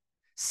Lord.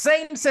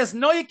 Satan says,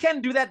 "No, you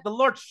can't do that." The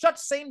Lord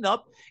shuts Satan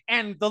up,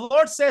 and the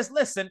Lord says,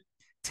 "Listen,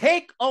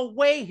 take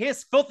away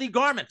his filthy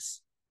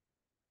garments."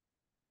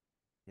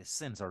 His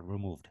sins are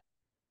removed.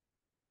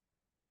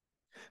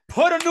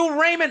 Put a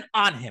new raiment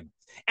on him.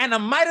 And a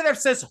mitre that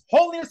says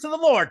holiness to the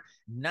Lord.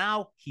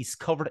 Now he's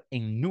covered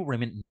in new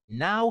raiment.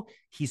 Now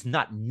he's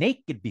not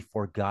naked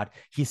before God.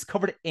 He's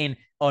covered in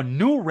a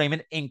new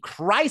raiment in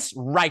Christ's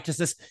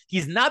righteousness.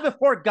 He's not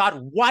before God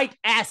white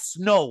as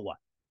snow,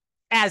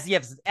 as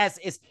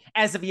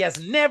if he has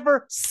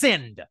never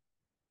sinned.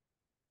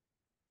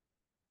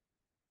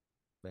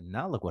 But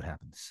now look what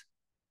happens.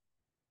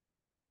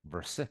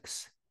 Verse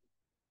 6.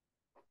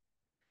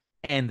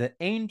 "And the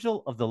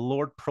angel of the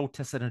Lord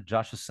protested unto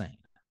Joshua, saying,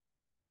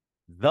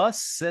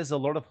 Thus says the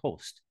Lord of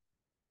hosts."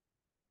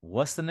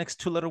 What's the next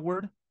two-letter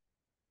word?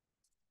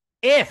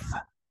 If.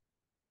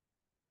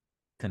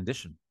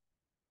 Condition.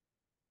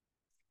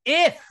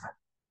 "If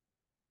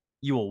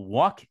you will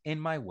walk in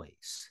my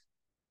ways,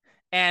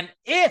 and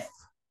if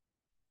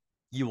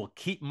you will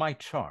keep my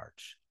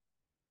charge,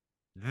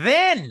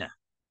 then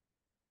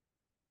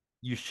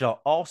you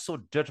shall also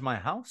judge my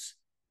house,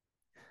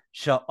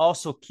 shall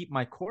also keep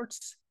my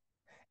courts,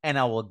 and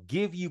I will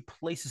give you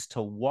places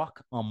to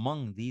walk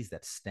among these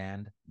that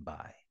stand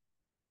by."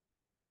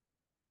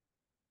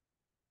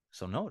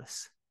 So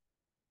notice,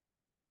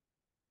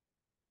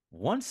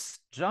 Once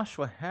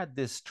Joshua had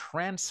this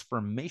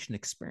transformation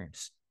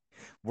experience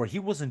where he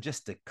wasn't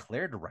just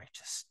declared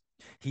righteous,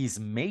 he's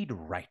made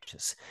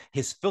righteous.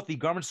 His filthy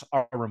garments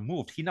are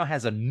removed. He now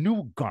has a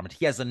new garment.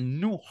 He has a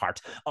new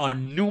heart, a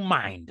new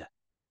mind.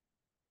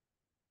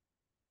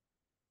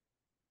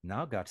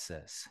 Now God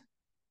says,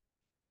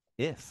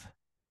 if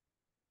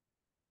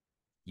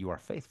you are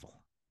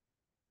faithful,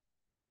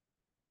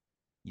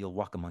 you'll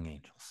walk among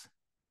angels.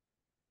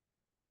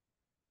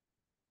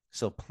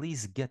 So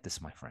please get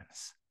this, my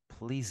friends.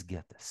 Please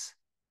get this.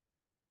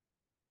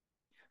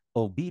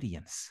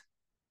 Obedience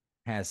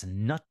has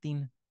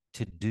nothing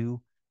to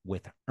do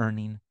with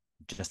earning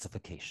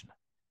justification.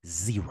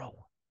 Zero.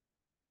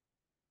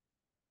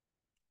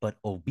 But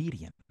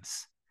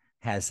obedience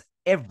has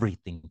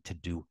everything to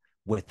do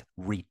with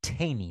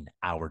retaining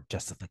our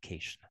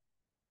justification.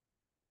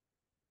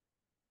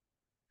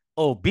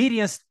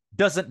 Obedience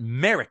doesn't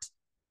merit.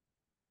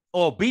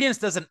 Obedience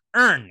doesn't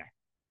earn.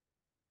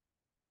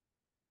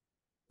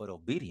 But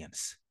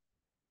obedience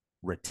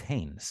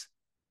retains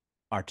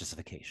our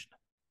justification.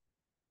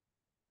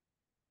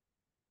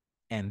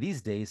 And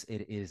these days,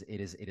 it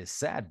is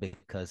sad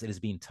because it is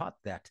being taught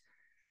that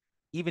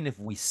even if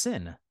we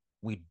sin,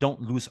 we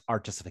don't lose our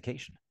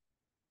justification.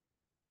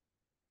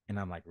 And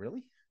I'm like,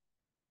 really?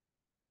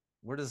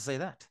 Where does it say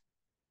that?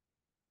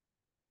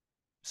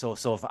 So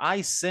if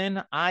I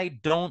sin, I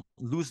don't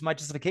lose my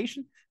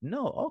justification?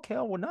 No. Okay.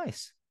 Oh, well,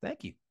 nice.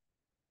 Thank you.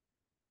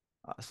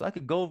 So I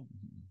could go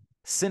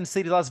Sin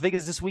City, Las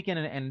Vegas this weekend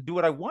and do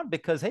what I want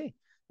because, hey,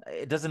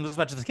 it doesn't lose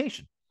my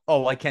justification.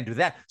 Oh, I can't do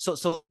that.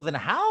 So then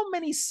how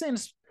many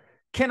sins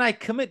can I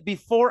commit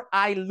before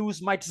I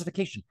lose my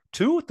justification?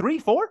 2, 3,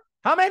 4?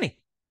 How many?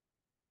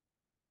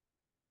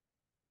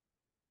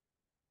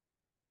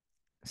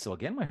 So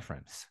again, my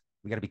friends,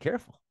 we got to be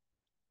careful.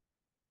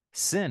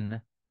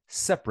 Sin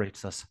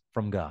separates us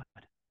from God.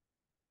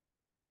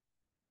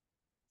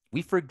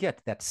 We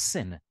forget that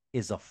sin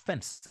is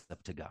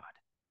offensive to God.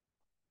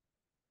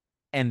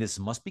 And this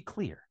must be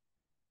clear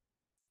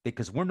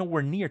because we're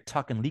nowhere near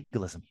talking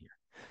legalism here.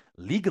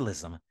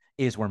 Legalism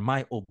is where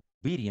my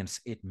obedience,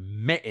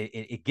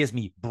 it gives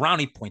me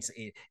brownie points.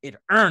 It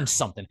earns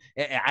something.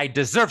 I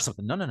deserve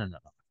something. No.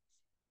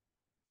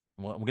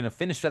 Well, we're going to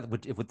finish that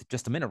with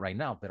just a minute right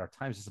now, but our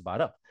time is just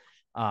about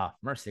up.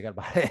 Mercy, I got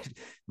about it.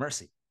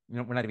 Mercy.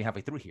 We're not even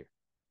halfway through here.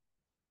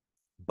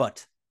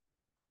 But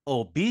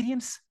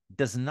obedience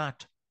does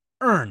not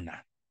earn.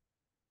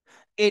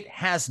 It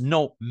has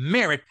no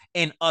merit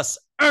in us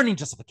earning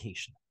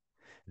justification.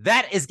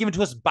 That is given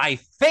to us by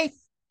faith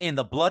in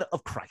the blood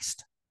of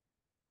Christ.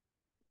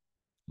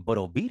 But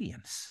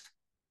obedience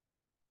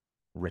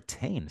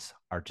retains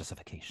our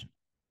justification.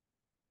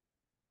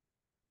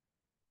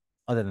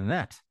 Other than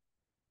that,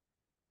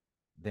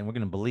 then we're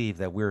going to believe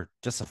that we're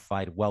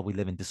justified while we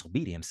live in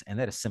disobedience, and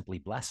that is simply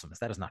blasphemous.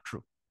 That is not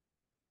true.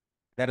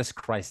 That is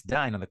Christ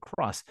dying on the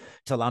cross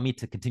to allow me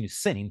to continue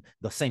sinning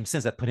the same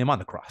sins that put him on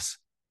the cross.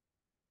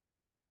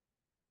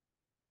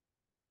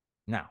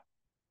 Now,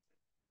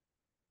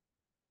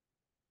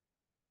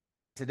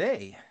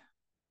 today,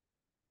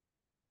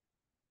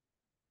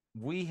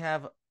 we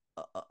have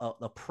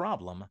a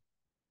problem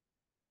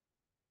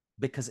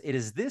because it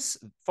is this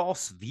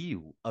false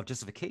view of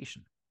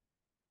justification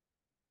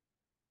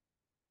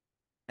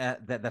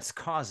that's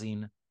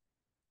causing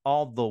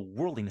all the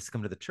worldliness to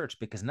come to the church,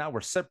 because now we're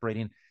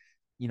separating,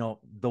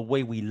 the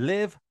way we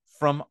live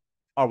from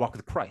our walk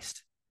with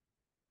Christ.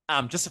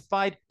 I'm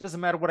justified.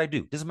 Doesn't matter what I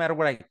do. Doesn't matter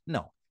what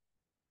no.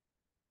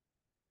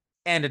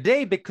 And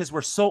today, because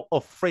we're so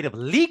afraid of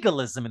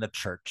legalism in the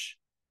church,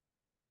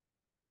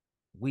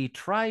 we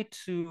try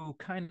to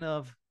kind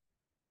of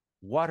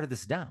water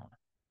this down.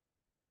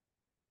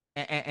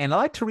 And I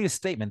like to read a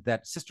statement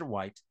that Sister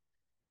White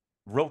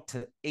wrote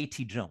to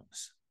A.T.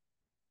 Jones.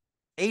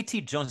 A.T.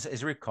 Jones,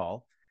 as you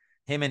recall,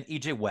 him and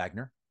E.J.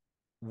 Wagner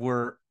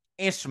were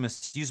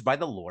instruments used by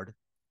the Lord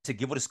to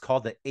give what is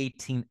called the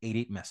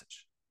 1888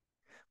 message,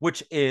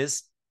 which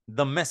is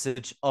the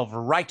message of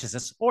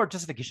righteousness or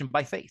justification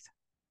by faith.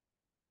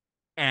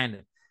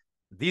 And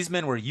these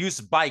men were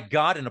used by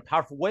God in a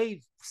powerful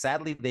way.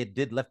 Sadly, they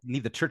did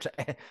leave the church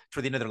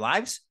for the end of their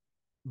lives,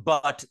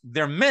 but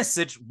their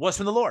message was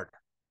from the Lord.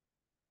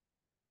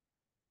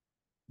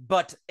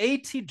 But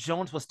A.T.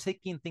 Jones was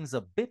taking things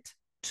a bit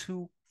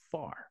too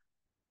far.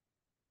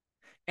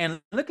 And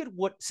look at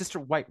what Sister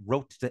White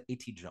wrote to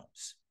A.T.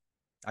 Jones.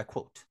 I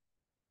quote,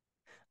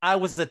 "I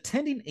was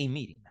attending a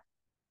meeting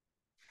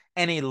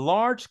and a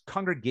large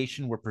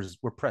congregation were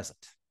present.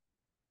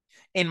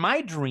 In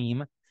my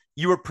dream,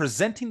 you were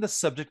presenting the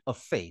subject of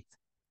faith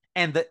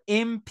and the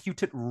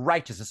imputed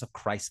righteousness of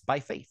Christ by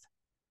faith.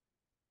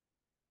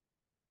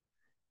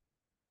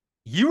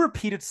 You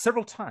repeated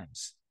several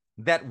times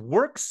that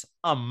works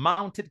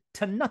amounted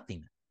to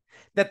nothing,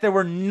 that there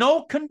were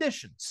no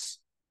conditions.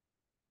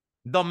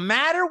 The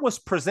matter was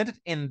presented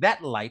in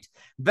that light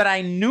that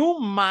I knew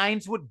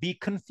minds would be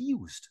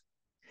confused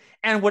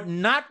and would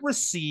not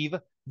receive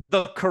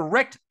the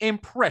correct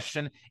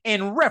impression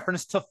in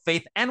reference to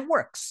faith and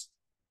works.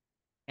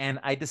 And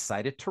I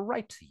decided to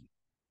write to you.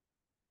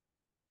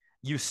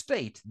 You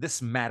state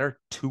this matter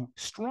too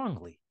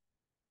strongly.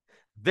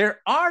 There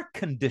are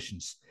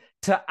conditions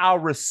to our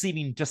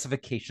receiving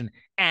justification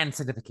and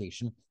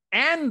sanctification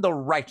and the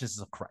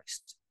righteousness of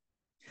Christ.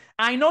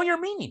 I know your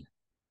meaning,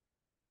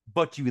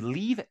 but you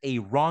leave a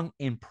wrong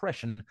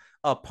impression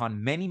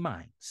upon many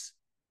minds.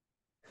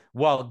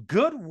 While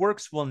good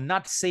works will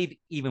not save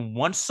even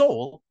one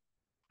soul,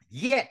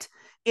 yet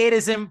it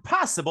is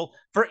impossible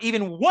for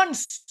even one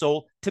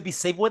soul to be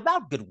saved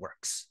without good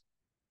works.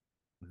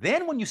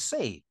 Then, when you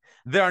say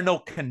there are no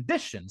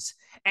conditions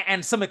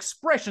and some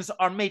expressions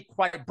are made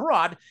quite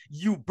broad,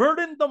 you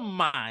burden the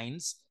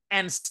minds,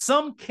 and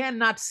some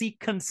cannot see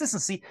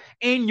consistency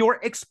in your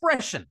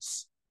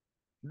expressions.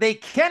 They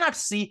cannot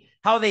see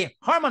how they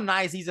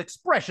harmonize these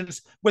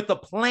expressions with the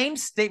plain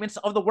statements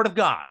of the Word of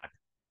God.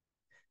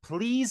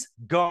 Please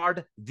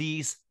guard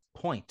these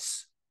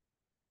points.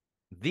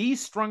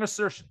 These strong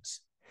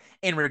assertions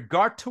in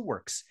regard to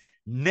works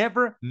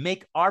never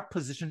make our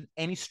position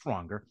any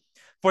stronger,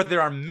 for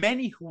there are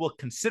many who will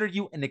consider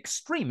you an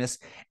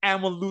extremist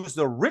and will lose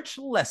the rich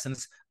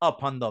lessons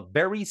upon the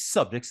very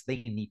subjects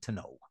they need to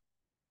know.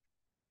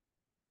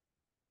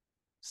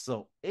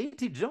 So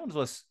A.T. Jones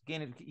was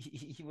gaining,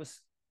 he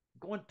was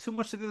going too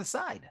much to the other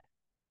side.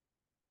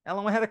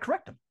 Ellen White had to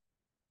correct him.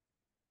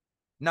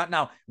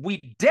 Now,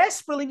 we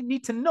desperately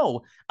need to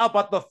know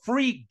about the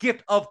free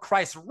gift of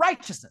Christ's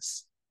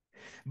righteousness.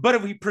 But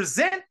if we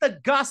present the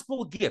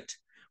gospel gift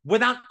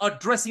without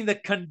addressing the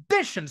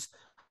conditions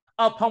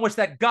upon which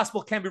that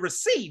gospel can be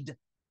received,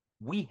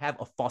 we have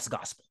a false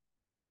gospel,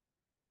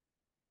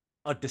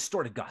 a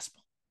distorted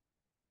gospel,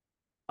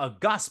 a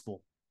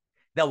gospel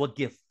that will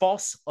give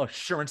false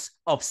assurance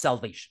of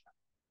salvation.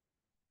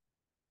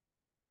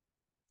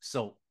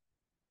 So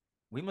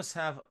we must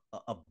have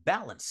a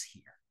balance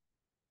here,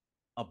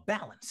 a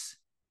balance.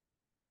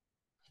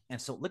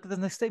 And so look at the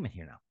next statement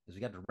here now, because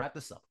we got to wrap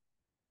this up.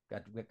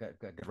 Got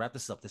to wrap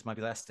this up. This might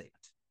be the last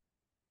statement.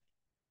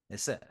 It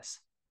says,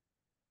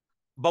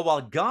 but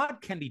while God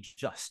can be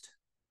just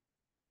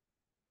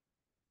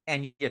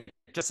and yet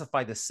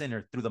justify the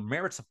sinner through the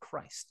merits of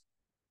Christ,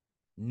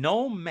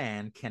 no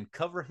man can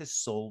cover his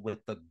soul with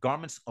the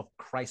garments of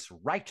Christ's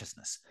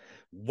righteousness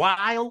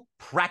while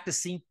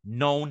practicing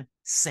known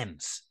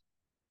sins.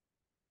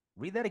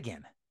 Read that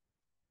again.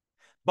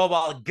 But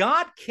while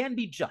God can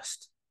be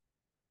just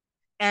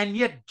and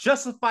yet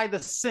justify the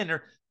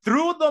sinner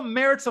through the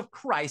merits of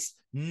Christ,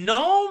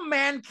 no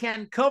man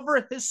can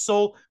cover his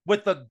soul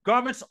with the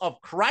garments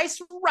of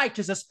Christ's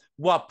righteousness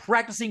while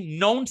practicing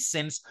known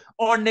sins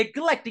or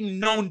neglecting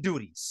known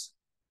duties.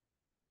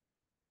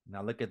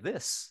 Now look at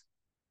this.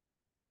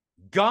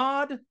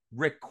 God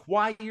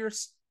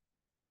requires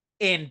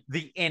in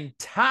the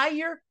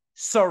entire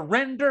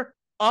surrender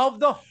of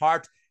the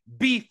heart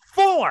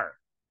before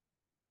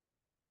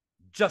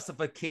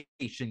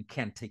justification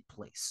can take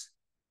place.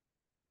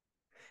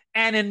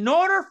 And in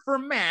order for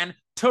man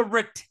to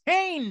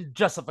retain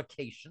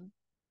justification,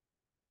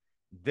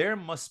 there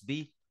must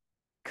be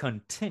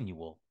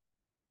continual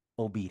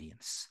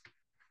obedience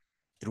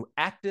through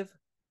active,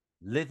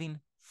 living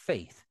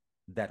faith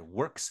that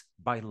works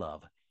by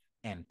love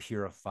and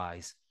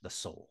purifies the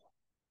soul.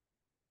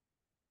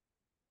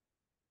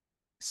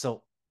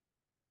 So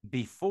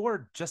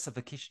before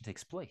justification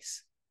takes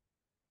place,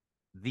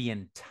 the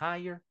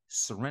entire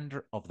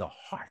surrender of the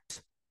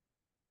heart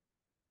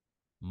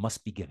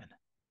must be given.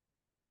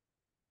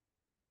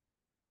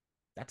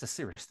 That's a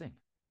serious thing.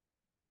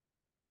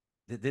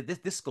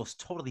 This goes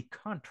totally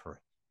contrary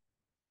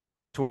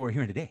to what we're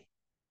hearing today.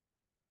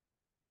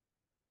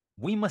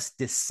 We must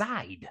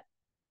decide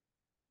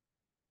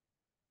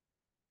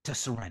to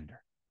surrender.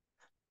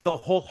 The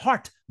whole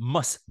heart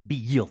must be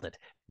yielded.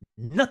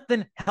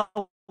 Nothing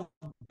held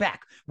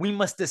back. We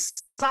must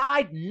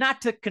decide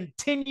not to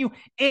continue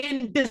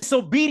in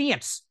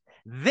disobedience.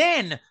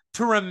 Then,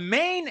 to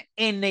remain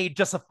in a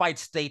justified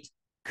state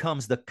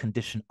comes the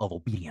condition of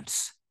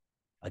obedience.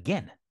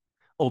 Again,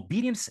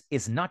 obedience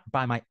is not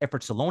by my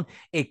efforts alone.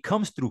 It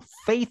comes through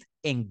faith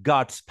in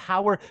God's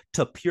power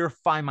to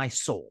purify my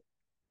soul.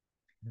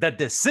 The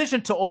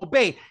decision to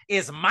obey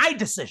is my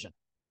decision.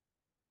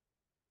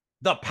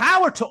 The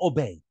power to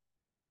obey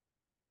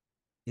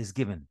is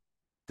given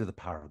through the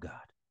power of God.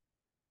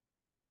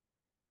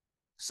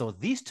 So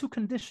these two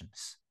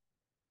conditions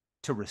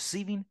to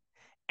receiving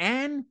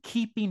and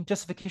keeping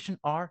justification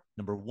are,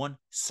 number one,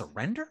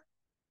 surrender,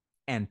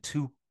 and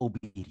two,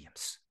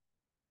 obedience.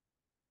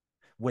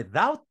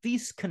 Without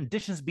these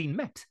conditions being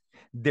met,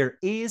 there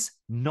is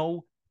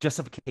no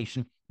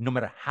justification, no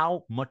matter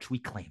how much we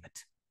claim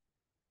it.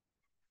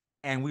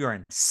 And we are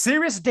in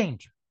serious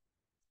danger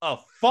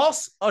of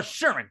false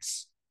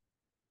assurance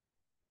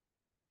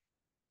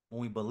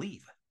when we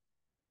believe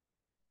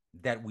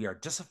that we are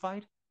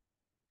justified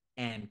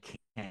and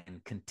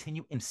can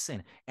continue in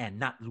sin and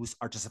not lose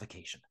our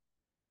justification.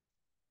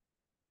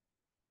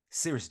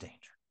 Serious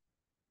danger.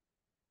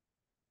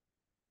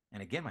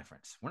 And again, my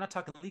friends, we're not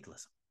talking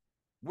legalism.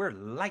 We're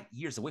light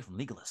years away from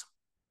legalism.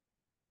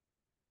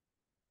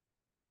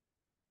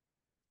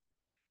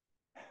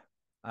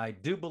 I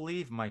do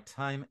believe my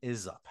time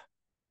is up.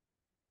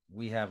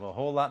 We have a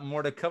whole lot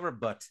more to cover,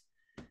 but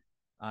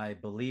I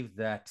believe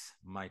that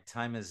my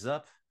time is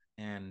up.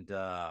 And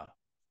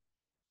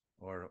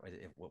or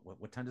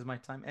what time does my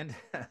time end?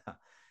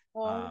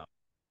 Um, uh,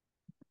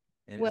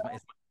 and well,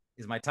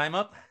 is my time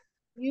up?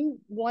 you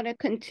want to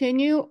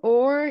continue,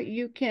 or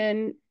you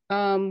can,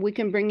 we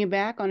can bring you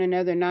back on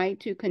another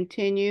night to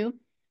continue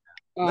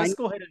on.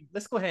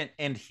 Let's go ahead and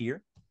end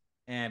here,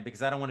 and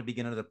because I don't want to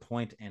begin another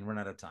point and run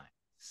out of time.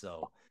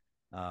 So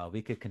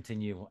we could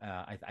continue.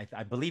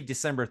 I believe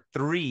December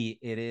 3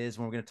 it is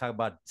when we're going to talk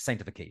about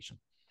sanctification.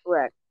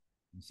 Correct.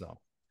 So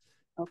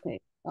Okay,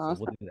 we'll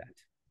awesome. do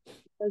that.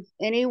 Does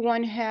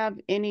anyone have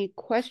any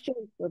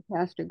questions for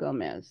Pastor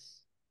Gomez?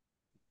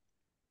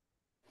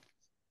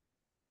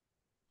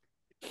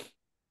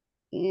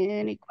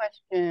 Any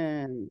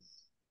questions?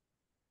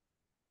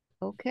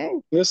 Okay.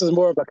 This is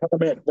more of a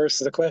comment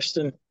versus a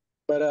question,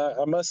 but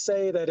I must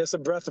say that it's a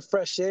breath of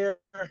fresh air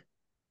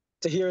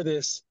to hear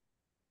this.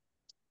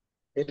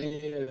 It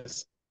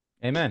is.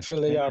 Amen.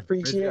 Truly, I Amen.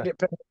 Praise appreciate God. it,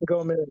 Pastor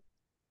Gomez.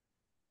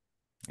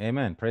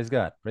 Amen. Praise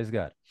God. Praise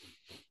God.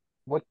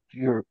 What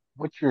you're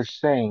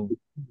saying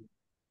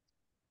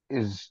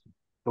is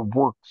the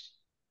works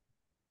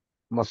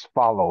must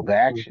follow, the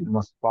action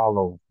must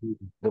follow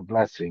the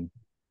blessing.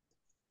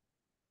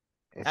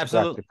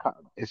 Absolutely.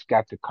 It's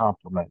got to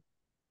complement.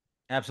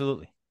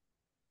 Absolutely.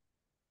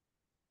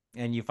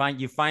 And you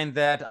find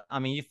that, I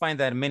mean, you find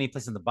that in many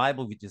places in the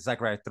Bible. We do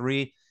Zechariah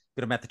 3,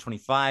 go to Matthew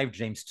 25,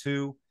 James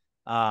 2.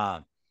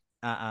 I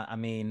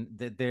mean,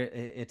 there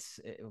it's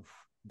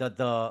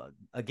the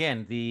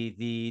again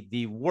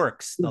the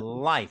works, the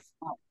life,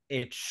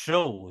 it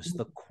shows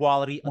the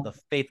quality of the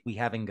faith we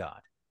have in God.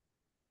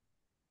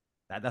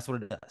 That's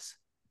what it does.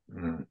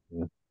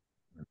 Mm-hmm.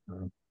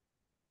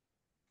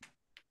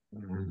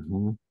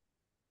 Mm-hmm.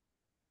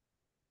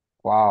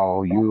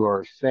 Wow, you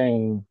are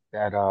saying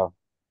that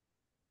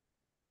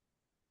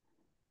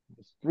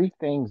there's three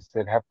things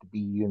that have to be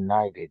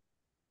united.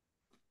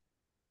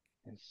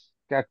 It's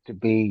got to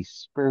be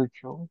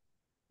spiritual,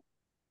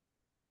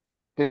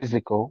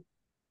 physical,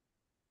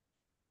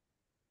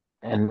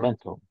 and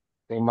mental.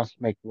 They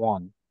must make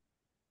one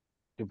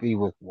to be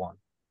with one.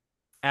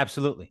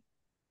 Absolutely.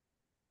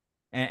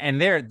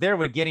 And there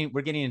we're getting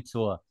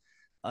into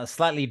a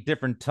slightly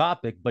different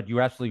topic, but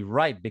you're absolutely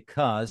right,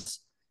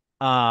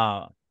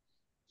 uh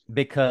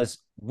because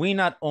we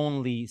not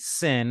only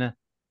sin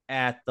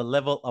at the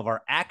level of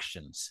our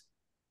actions,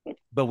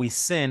 but we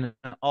sin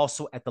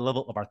also at the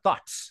level of our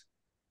thoughts.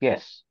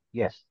 Yes,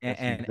 that's And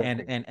and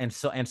exactly and and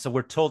so and so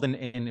we're told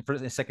in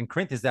First and Second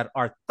Corinthians that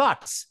our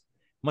thoughts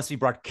must be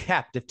brought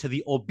captive to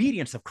the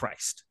obedience of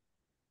Christ.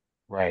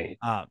 right.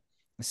 Uh,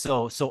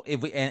 so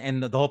if we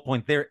and the whole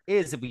point there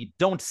is, if we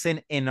don't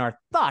sin in our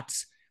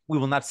thoughts, we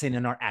will not sin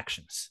in our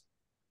actions.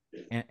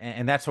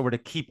 And that's why we're to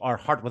keep our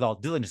heart with all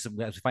diligence,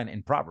 as we find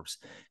in Proverbs.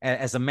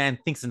 As a man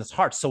thinks in his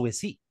heart, so is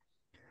he.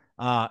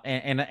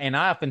 And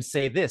I often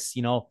say this,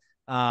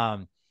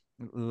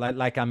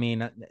 like I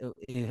mean,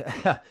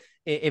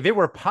 if it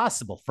were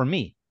possible for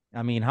me,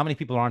 I mean, how many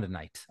people are on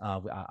tonight?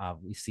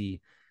 We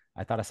see,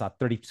 I thought I saw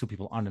 32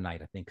 people on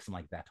tonight, I think,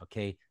 something like that.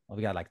 Okay, well,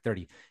 we got like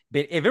 30.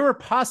 But if it were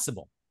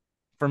possible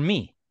for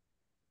me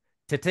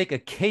to take a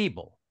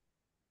cable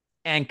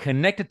and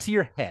connect it to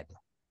your head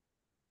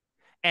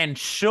and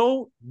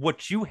show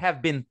what you have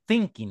been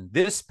thinking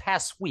this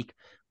past week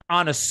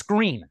on a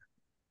screen,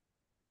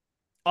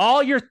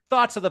 all your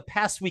thoughts of the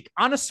past week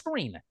on a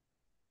screen,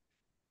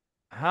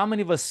 how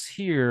many of us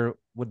here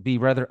would be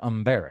rather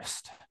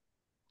embarrassed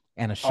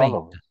and All ashamed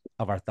of us.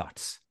 of our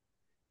thoughts?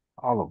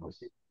 All of us.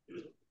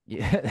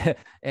 Yeah.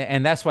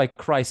 And that's why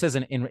Christ says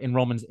in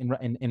Romans,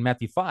 in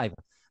Matthew 5,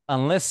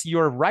 unless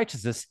your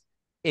righteousness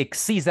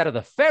exceeds that of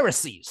the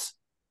Pharisees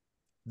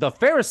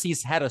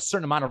had a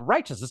certain amount of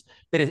righteousness,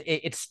 but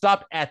it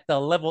stopped at the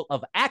level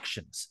of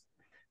actions.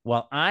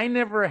 Well, I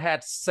never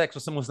had sex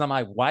with someone who's not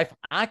my wife.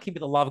 I can be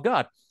the law of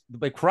God.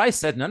 But Christ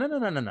said, no, no, no,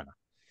 no, no, no.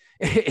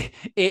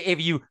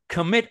 If you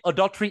commit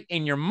adultery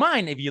in your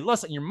mind, if you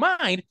lust in your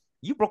mind,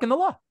 you've broken the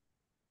law.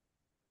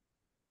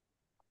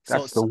 So,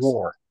 That's the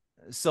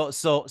so,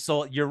 war.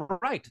 so you're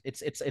right.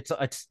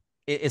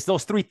 It's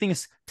those three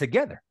things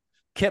together,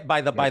 kept by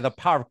Yes. the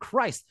power of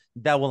Christ,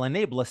 that will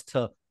enable us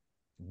to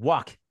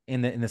walk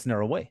in this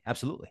narrow way.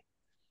 Absolutely.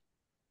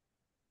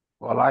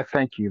 Well, I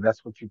thank you.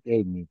 That's what you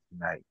gave me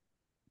tonight.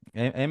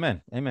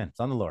 Amen. Amen. It's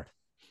on the Lord.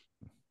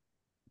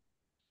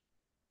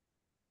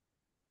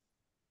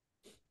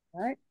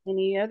 All right.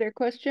 Any other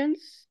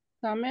questions,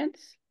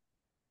 comments?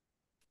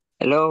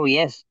 Hello,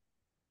 yes.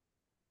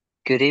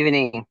 Good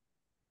evening.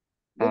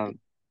 Good.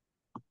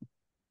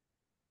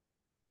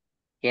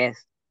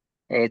 Yes.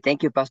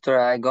 Thank you,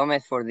 Pastor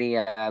Gomez, for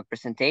the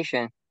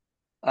presentation.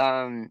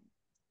 Um,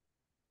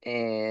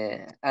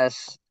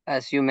 as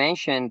you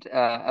mentioned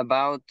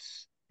about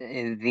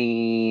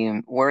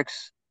the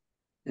works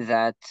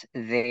that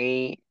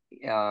they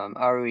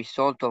are a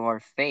result of our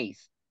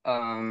faith.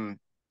 Uh,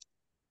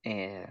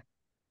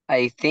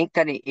 I think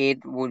that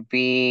it would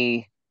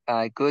be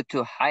good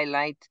to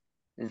highlight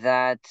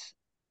that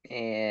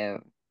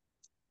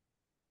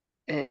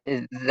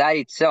that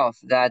itself,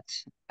 that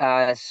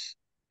as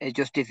a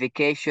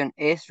justification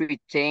is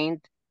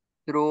retained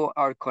through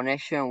our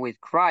connection with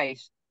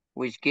Christ,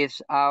 which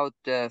gives out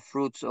the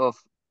fruits of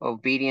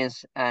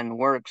obedience and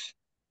works.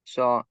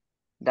 So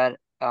that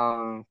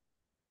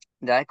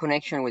that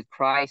connection with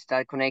Christ,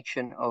 that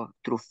connection of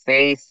through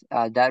faith,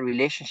 that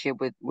relationship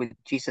with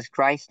Jesus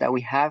Christ that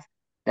we have,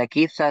 that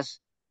gives us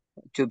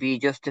to be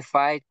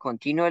justified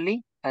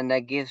continually, and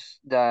that gives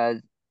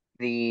the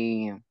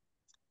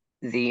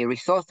the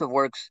results of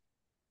works.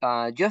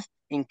 Just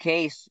in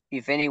case,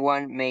 if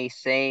anyone may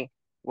say,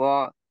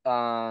 well,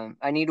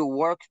 I need to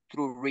work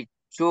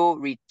to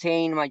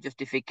retain my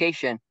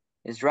justification,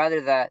 is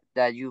rather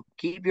that you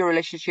keep your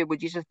relationship with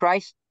Jesus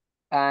Christ,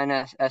 and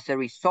as a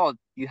result,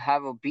 you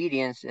have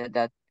obedience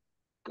that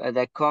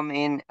come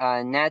in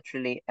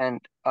naturally,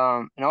 and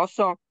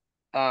also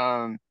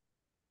there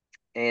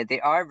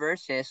are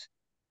verses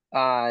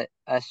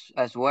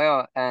as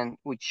well, and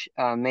which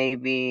may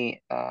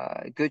be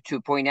good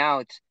to point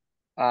out,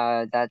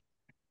 that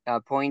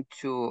point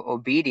to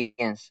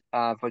obedience.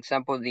 For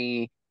example,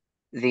 the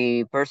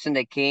person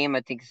that came,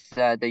 I think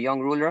the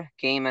young ruler,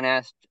 came and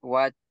asked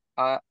what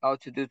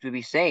ought to do to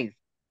be saved,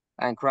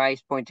 and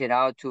Christ pointed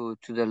out to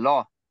the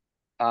law.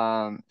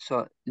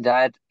 So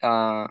that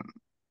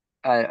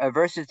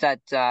verses that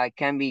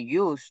can be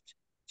used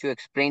to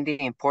explain the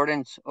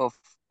importance of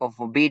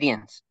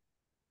obedience.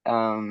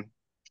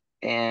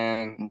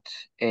 And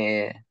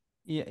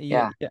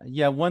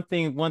yeah. One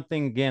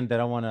thing again that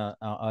I want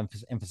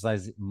to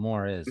emphasize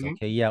more is,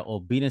 okay, yeah,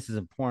 obedience is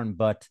important,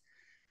 but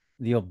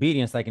the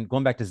obedience, like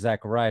going back to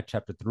Zechariah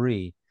chapter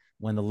 3,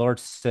 when the Lord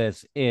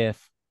says,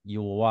 if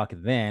you will walk,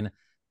 then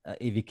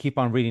if you keep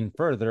on reading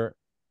further,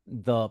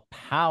 the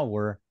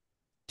power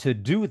to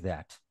do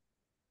that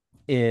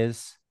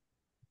is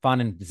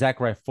found in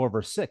Zechariah 4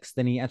 verse 6.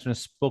 Then he answered and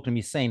spoke to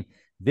me, saying,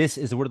 this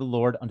is the word of the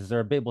Lord unto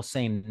Zerubbabel,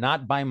 saying,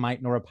 not by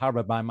might nor by power,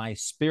 but by my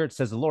spirit,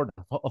 says the Lord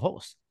of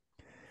hosts.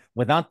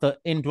 Without the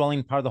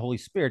indwelling power of the Holy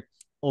Spirit,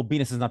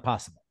 obedience is not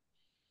possible.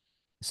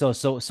 So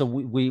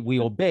we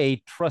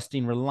obey,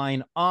 trusting,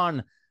 relying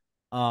on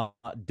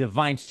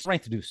divine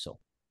strength to do so.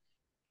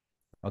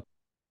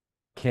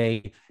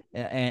 Okay,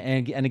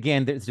 and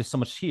again, there's just so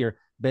much here,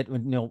 but I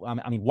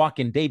mean,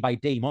 walking day by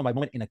day, moment by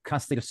moment, in a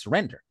constant state of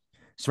surrender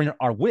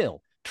our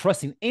will,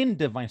 trusting in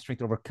divine strength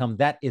to overcome.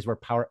 That is where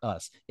power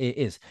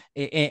is.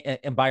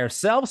 And by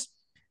ourselves,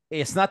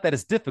 it's not that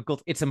it's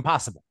difficult; it's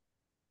impossible.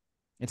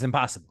 It's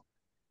impossible.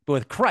 But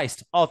with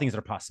Christ, all things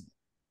are possible.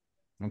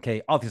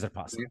 Okay, all things are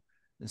possible.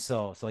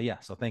 So yeah.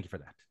 So thank you for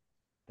that.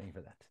 Thank you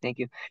for that. Thank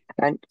you.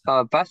 And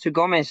Pastor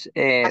Gomez,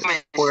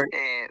 for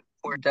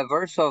the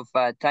verse of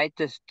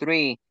Titus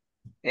 3,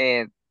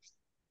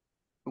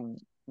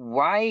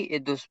 why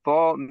does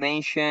Paul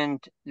mention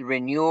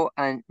renewal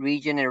and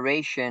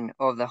regeneration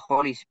of the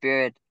Holy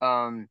Spirit?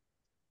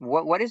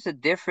 What is the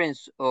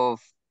difference of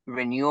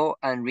renewal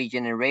and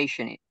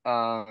regeneration?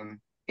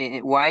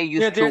 Why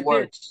use two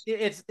words?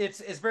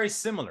 It's very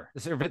similar.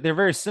 They're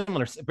very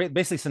similar,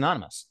 basically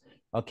synonymous.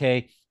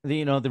 Okay,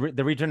 the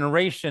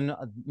regeneration,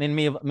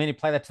 many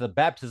apply that to the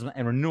baptism,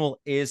 and renewal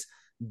is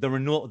the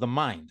renewal of the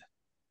mind.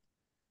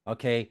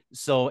 Okay,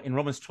 so in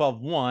Romans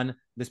 12:1,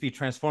 let's be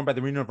transformed by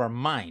the renewal of our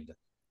mind.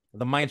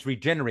 The mind's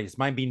regenerated, it's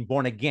mind being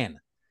born again.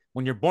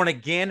 When you're born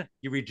again,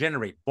 you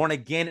regenerate. Born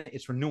again,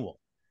 it's renewal.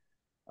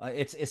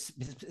 It's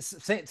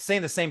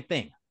saying the same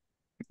thing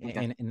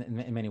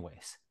in many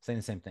ways. Saying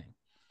the same thing.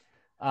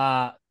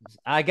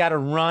 I gotta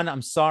run.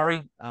 I'm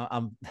sorry.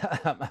 I'm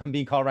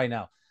being called right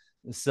now.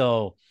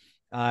 So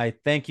I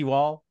thank you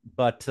all,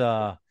 but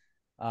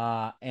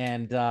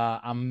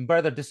I'm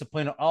rather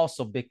disappointed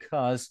also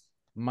because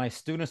my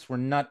students were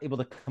not able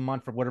to come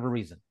on for whatever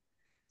reason.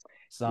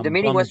 So the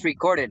meeting was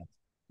recorded.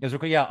 It was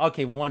recorded. Yeah.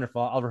 Okay.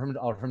 Wonderful. I'll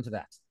refer to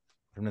that.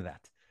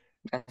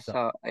 That's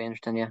how I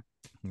understand. Yeah.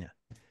 Yeah.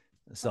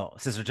 So,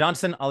 Sister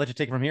Johnson, I'll let you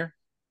take it from here.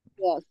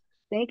 Yes.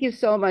 Thank you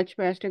so much,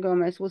 Pastor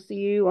Gomez. We'll see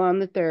you on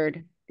the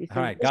 3rd.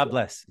 All right. God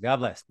bless. God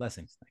bless.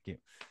 Blessings. Thank you.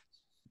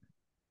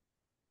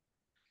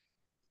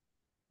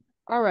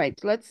 All right.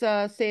 Let's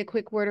say a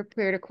quick word of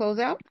prayer to close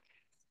out.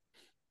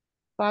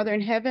 Father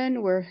in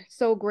heaven, we're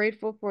so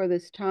grateful for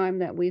this time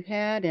that we've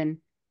had and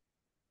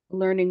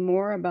learning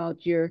more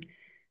about your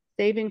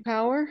saving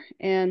power.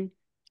 And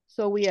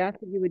so we ask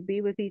that you would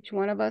be with each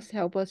one of us,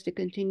 help us to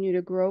continue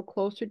to grow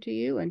closer to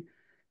you and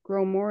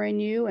grow more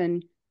in you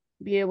and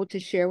be able to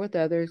share with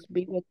others,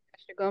 be with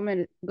Pastor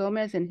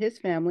Gomez and his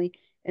family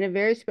in a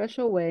very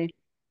special way,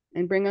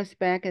 and bring us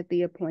back at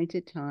the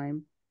appointed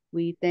time.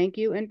 We thank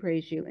you and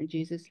praise you in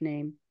Jesus'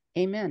 name.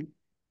 Amen.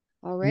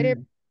 All right.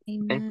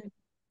 Amen.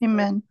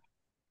 Amen.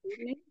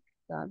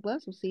 God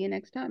bless. We'll see you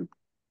next time.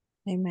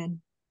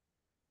 Amen.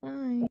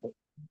 Bye.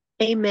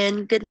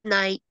 Amen. Good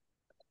night.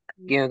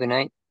 Good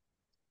night.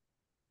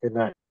 Good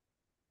night.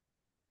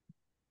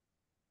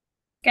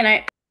 Good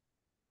night.